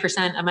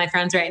 99% of my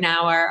friends right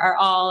now are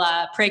all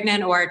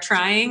pregnant or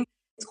trying,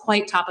 it's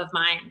quite top of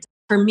mind.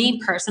 For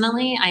me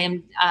personally, I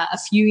am a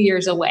few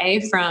years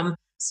away from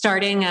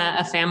starting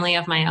a family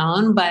of my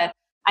own, but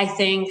I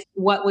think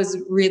what was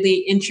really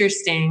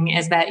interesting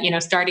is that,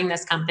 starting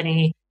this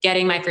company,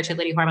 getting my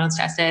fertility hormones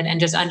tested and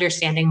just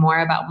understanding more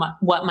about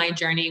what my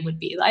journey would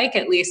be like,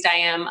 at least I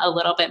am a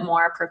little bit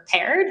more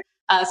prepared.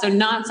 So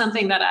not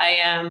something that I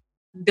am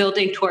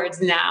building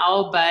towards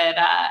now, but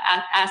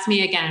ask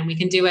me again. We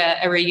can do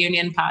a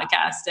reunion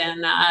podcast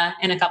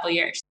in a couple of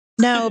years.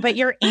 No, but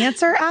your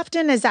answer,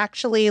 Afton, is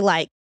actually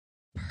like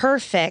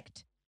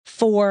perfect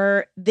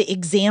for the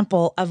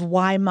example of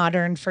why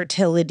modern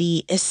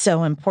fertility is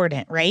so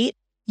important, right?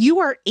 You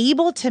are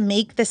able to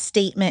make the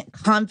statement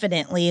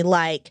confidently,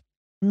 like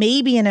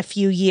maybe in a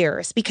few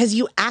years, because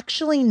you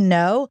actually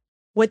know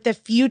what the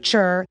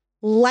future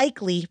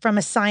likely from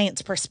a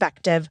science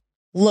perspective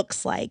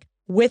looks like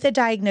with a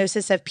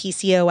diagnosis of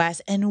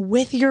PCOS and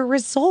with your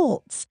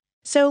results.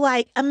 So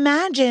like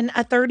imagine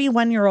a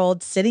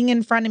 31-year-old sitting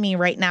in front of me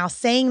right now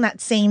saying that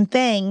same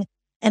thing.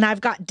 And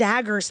I've got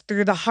daggers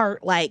through the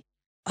heart, like,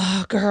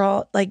 oh,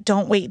 girl, like,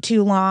 don't wait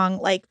too long.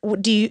 Like, I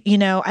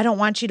don't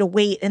want you to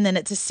wait. And then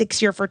it's a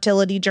 6-year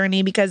fertility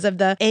journey because of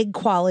the egg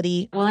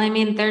quality. Well, I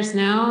mean, there's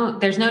no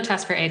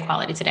test for egg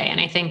quality today. And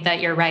I think that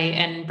you're right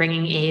in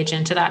bringing age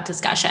into that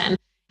discussion.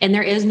 And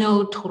there is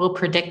no total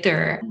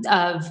predictor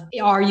of,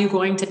 are you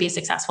going to be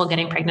successful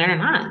getting pregnant or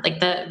not? Like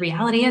the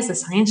reality is the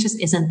science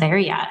just isn't there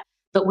yet.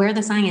 But where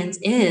the science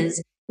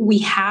is, we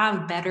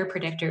have better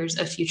predictors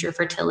of future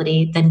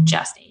fertility than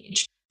just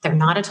age. They're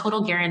not a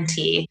total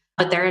guarantee,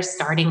 but they're a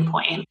starting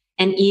point.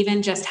 And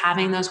even just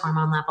having those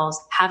hormone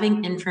levels,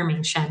 having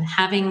information,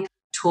 having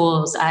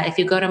tools. If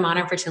you go to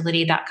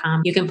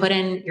modernfertility.com, you can put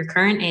in your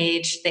current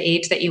age, the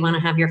age that you want to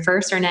have your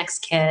first or next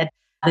kid,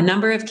 the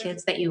number of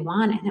kids that you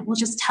want, and it will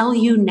just tell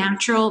you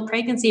natural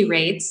pregnancy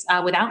rates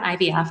without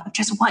IVF of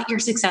just what your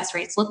success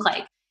rates look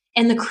like.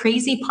 And the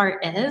crazy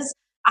part is,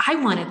 I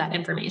wanted that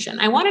information.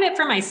 I wanted it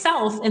for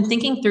myself and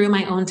thinking through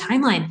my own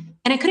timeline,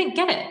 and I couldn't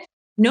get it.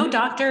 No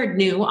doctor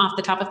knew off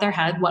the top of their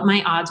head what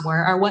my odds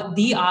were or what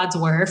the odds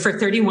were for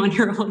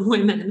 31-year-old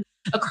women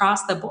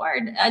across the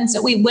board. And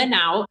so we went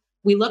out,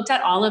 we looked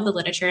at all of the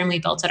literature and we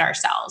built it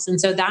ourselves.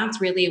 And so that's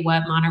really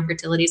what modern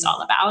fertility is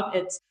all about.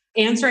 It's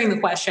answering the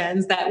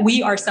questions that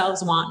we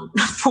ourselves want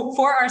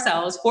for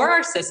ourselves, for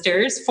our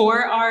sisters,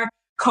 for our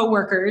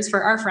coworkers,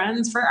 for our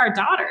friends, for our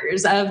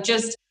daughters, of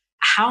just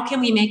how can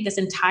we make this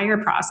entire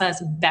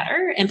process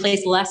better and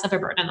place less of a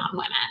burden on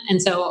women?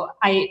 And so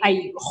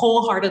I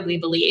wholeheartedly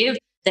believe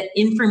that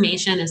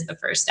information is the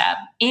first step,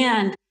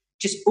 and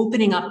just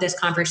opening up this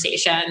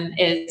conversation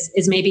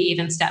is maybe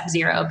even step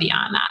 0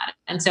 beyond that.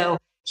 And so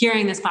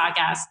hearing this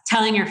podcast,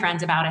 telling your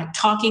friends about it,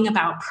 talking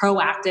about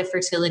proactive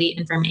fertility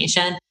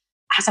information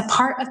as a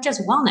part of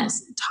just wellness,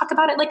 talk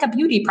about it like a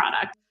beauty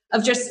product,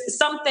 of just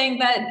something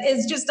that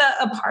is just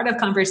a part of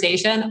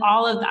conversation.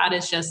 All of that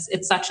is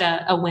it's such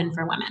a win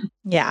for women.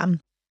 Yeah.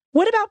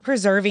 What about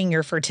preserving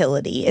your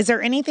fertility? Is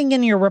there anything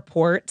in your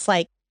reports?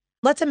 Like,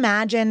 let's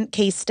imagine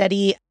case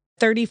study,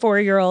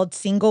 34-year-old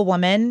single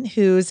woman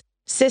who's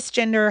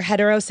cisgender,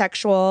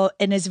 heterosexual,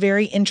 and is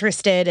very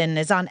interested and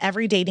is on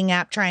every dating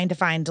app trying to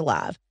find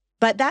love.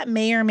 But that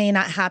may or may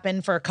not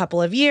happen for a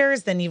couple of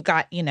years. Then you've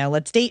got,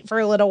 let's date for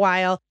a little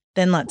while.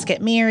 Then let's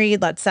get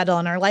married, let's settle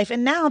in our life.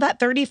 And now that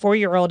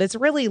 34-year-old is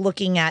really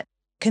looking at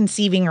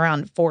conceiving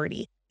around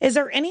 40. Is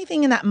there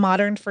anything in that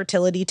modern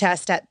fertility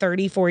test at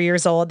 34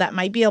 years old that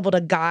might be able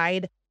to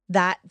guide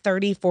that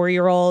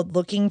 34-year-old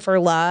looking for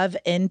love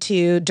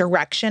into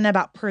direction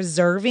about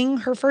preserving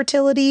her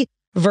fertility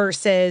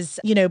versus,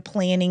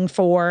 planning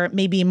for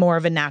maybe more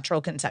of a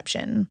natural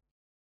conception?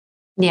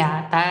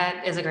 Yeah,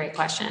 that is a great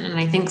question. And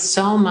I think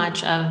so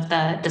much of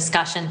the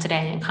discussion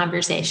today and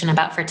conversation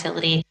about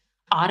fertility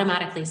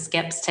automatically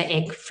skips to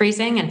egg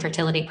freezing and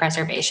fertility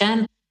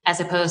preservation, as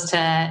opposed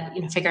to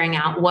figuring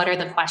out what are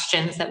the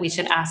questions that we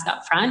should ask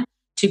up front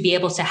to be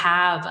able to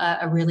have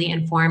a really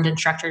informed and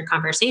structured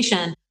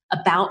conversation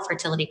about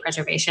fertility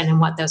preservation and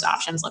what those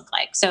options look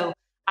like. So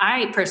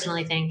I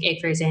personally think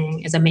egg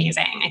freezing is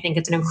amazing. I think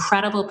it's an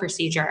incredible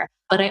procedure,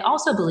 but I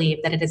also believe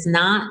that it is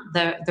not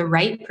the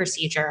right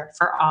procedure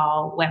for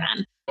all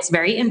women. It's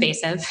very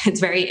invasive. It's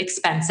very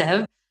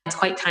expensive. It's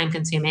quite time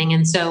consuming.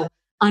 And so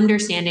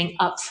understanding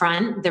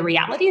upfront the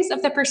realities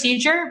of the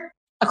procedure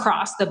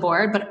across the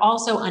board, but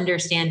also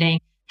understanding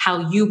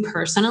how you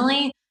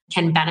personally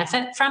can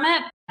benefit from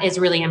it is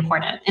really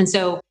important. And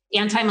so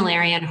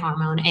anti-Müllerian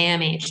hormone,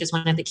 AMH, is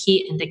one of the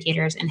key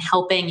indicators in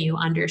helping you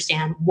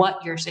understand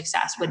what your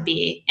success would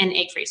be in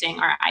egg freezing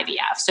or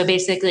IVF. So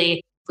basically,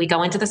 if we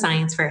go into the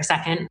science for a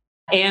second,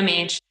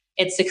 AMH,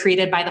 it's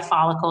secreted by the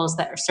follicles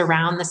that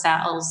surround the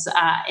cells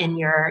in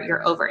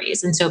your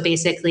ovaries. And so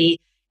basically,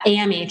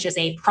 AMH is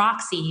a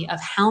proxy of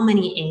how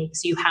many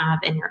eggs you have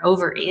in your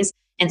ovaries.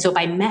 And so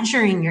by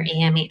measuring your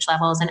AMH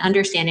levels and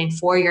understanding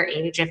for your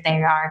age, if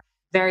they are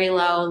very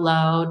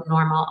low,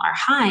 normal, or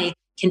high,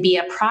 can be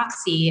a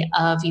proxy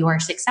of your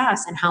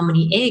success and how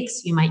many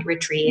eggs you might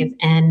retrieve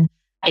in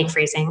egg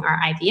freezing or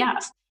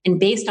IVF. And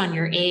based on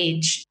your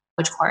age,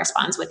 which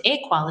corresponds with egg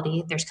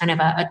quality, there's kind of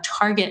a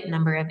target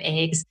number of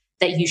eggs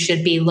that you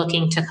should be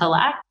looking to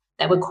collect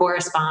that would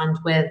correspond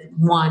with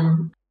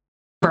one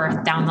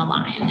birth down the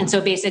line. And so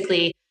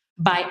basically,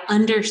 by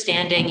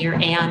understanding your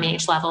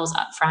AMH levels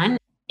up front,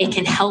 it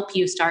can help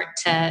you start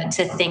to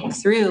think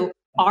through,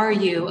 are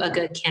you a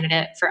good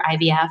candidate for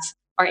IVF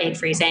or egg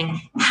freezing?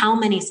 How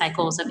many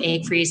cycles of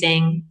egg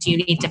freezing do you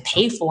need to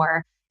pay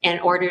for in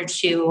order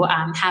to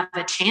have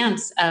a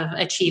chance of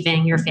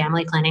achieving your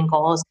family planning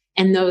goals,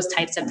 and those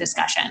types of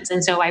discussions?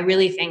 And so I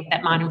really think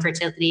that modern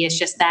fertility is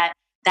just that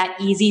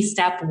easy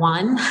step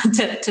one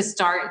to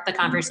start the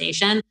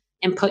conversation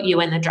and put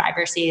you in the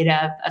driver's seat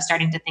of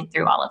starting to think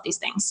through all of these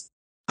things.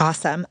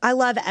 Awesome. I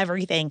love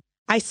everything.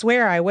 I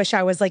swear, I wish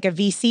I was like a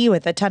VC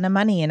with a ton of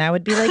money and I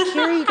would be like,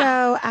 here you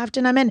go,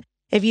 Afton, I'm in.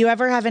 If you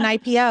ever have an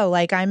IPO,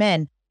 like I'm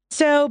in.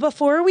 So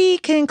before we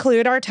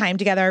conclude our time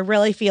together, I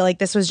really feel like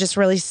this was just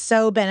really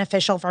so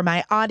beneficial for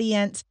my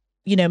audience.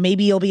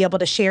 Maybe you'll be able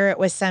to share it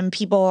with some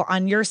people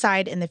on your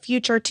side in the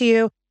future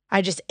too.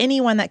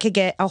 Anyone that could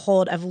get a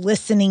hold of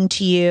listening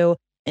to you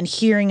and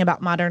hearing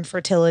about modern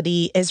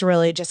fertility is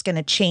really just going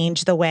to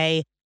change the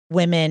way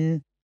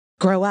women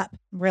grow up,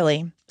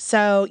 really.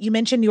 So you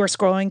mentioned you were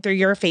scrolling through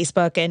your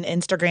Facebook and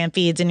Instagram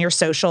feeds and your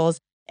socials,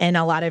 and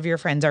a lot of your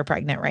friends are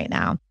pregnant right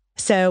now.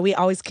 So we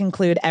always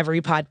conclude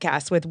every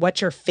podcast with what's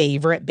your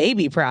favorite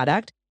baby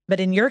product? But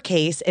in your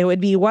case, it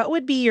would be, what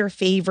would be your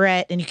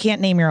favorite, and you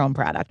can't name your own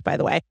product, by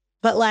the way,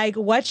 but like,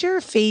 what's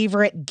your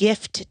favorite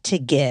gift to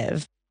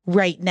give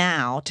right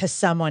now to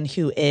someone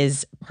who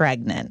is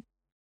pregnant?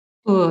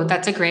 Ooh,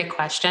 that's a great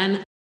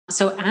question.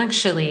 So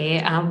actually,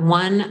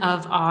 one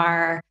of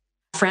our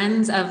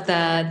friends of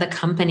the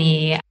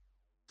company,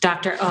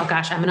 I'm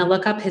going to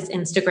look up his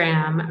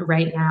Instagram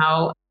right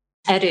now.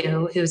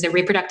 Edu, who's a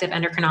reproductive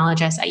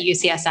endocrinologist at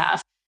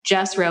UCSF,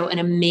 just wrote an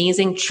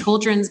amazing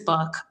children's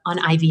book on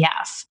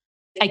IVF.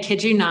 I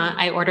kid you not,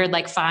 I ordered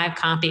like 5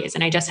 copies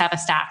and I just have a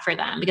stack for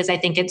them because I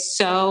think it's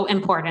so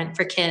important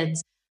for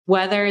kids,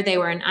 whether they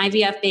were an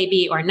IVF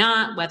baby or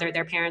not, whether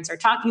their parents are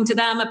talking to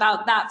them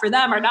about that for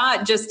them or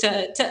not, just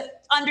to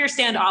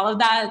understand all of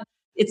that.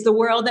 It's the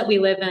world that we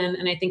live in.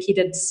 And I think he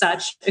did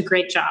such a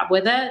great job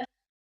with it.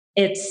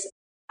 It's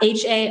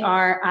HARITON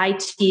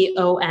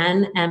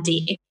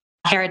MD.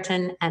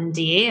 Hariton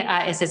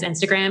MD is his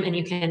Instagram, and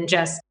you can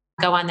just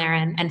go on there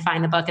and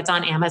find the book. It's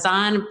on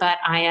Amazon, but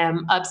I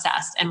am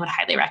obsessed and would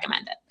highly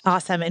recommend it.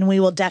 Awesome. And we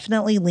will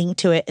definitely link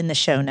to it in the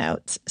show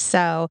notes.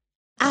 So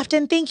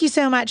Afton, thank you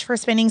so much for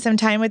spending some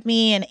time with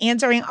me and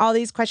answering all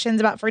these questions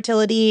about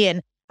fertility.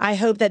 And I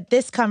hope that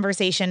this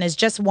conversation is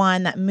just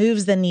one that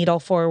moves the needle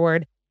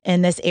forward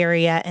in this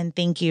area. And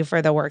thank you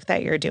for the work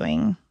that you're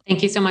doing.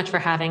 Thank you so much for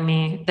having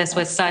me. This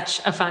was such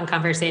a fun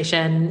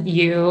conversation.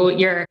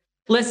 Your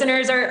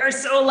listeners are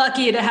so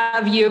lucky to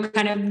have you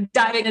kind of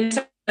diving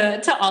into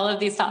all of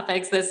these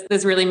topics.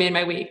 This really made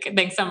my week.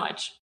 Thanks so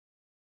much.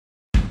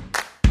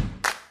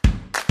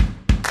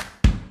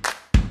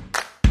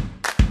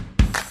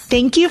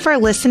 Thank you for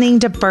listening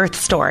to Birth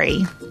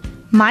Story.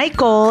 My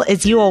goal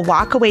is you will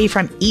walk away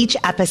from each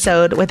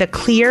episode with a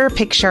clear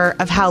picture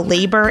of how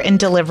labor and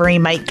delivery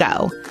might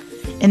go,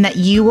 and that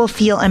you will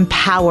feel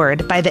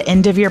empowered by the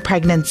end of your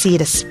pregnancy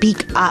to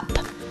speak up,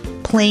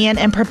 plan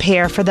and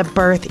prepare for the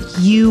birth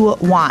you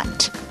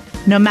want,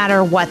 no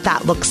matter what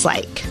that looks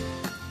like.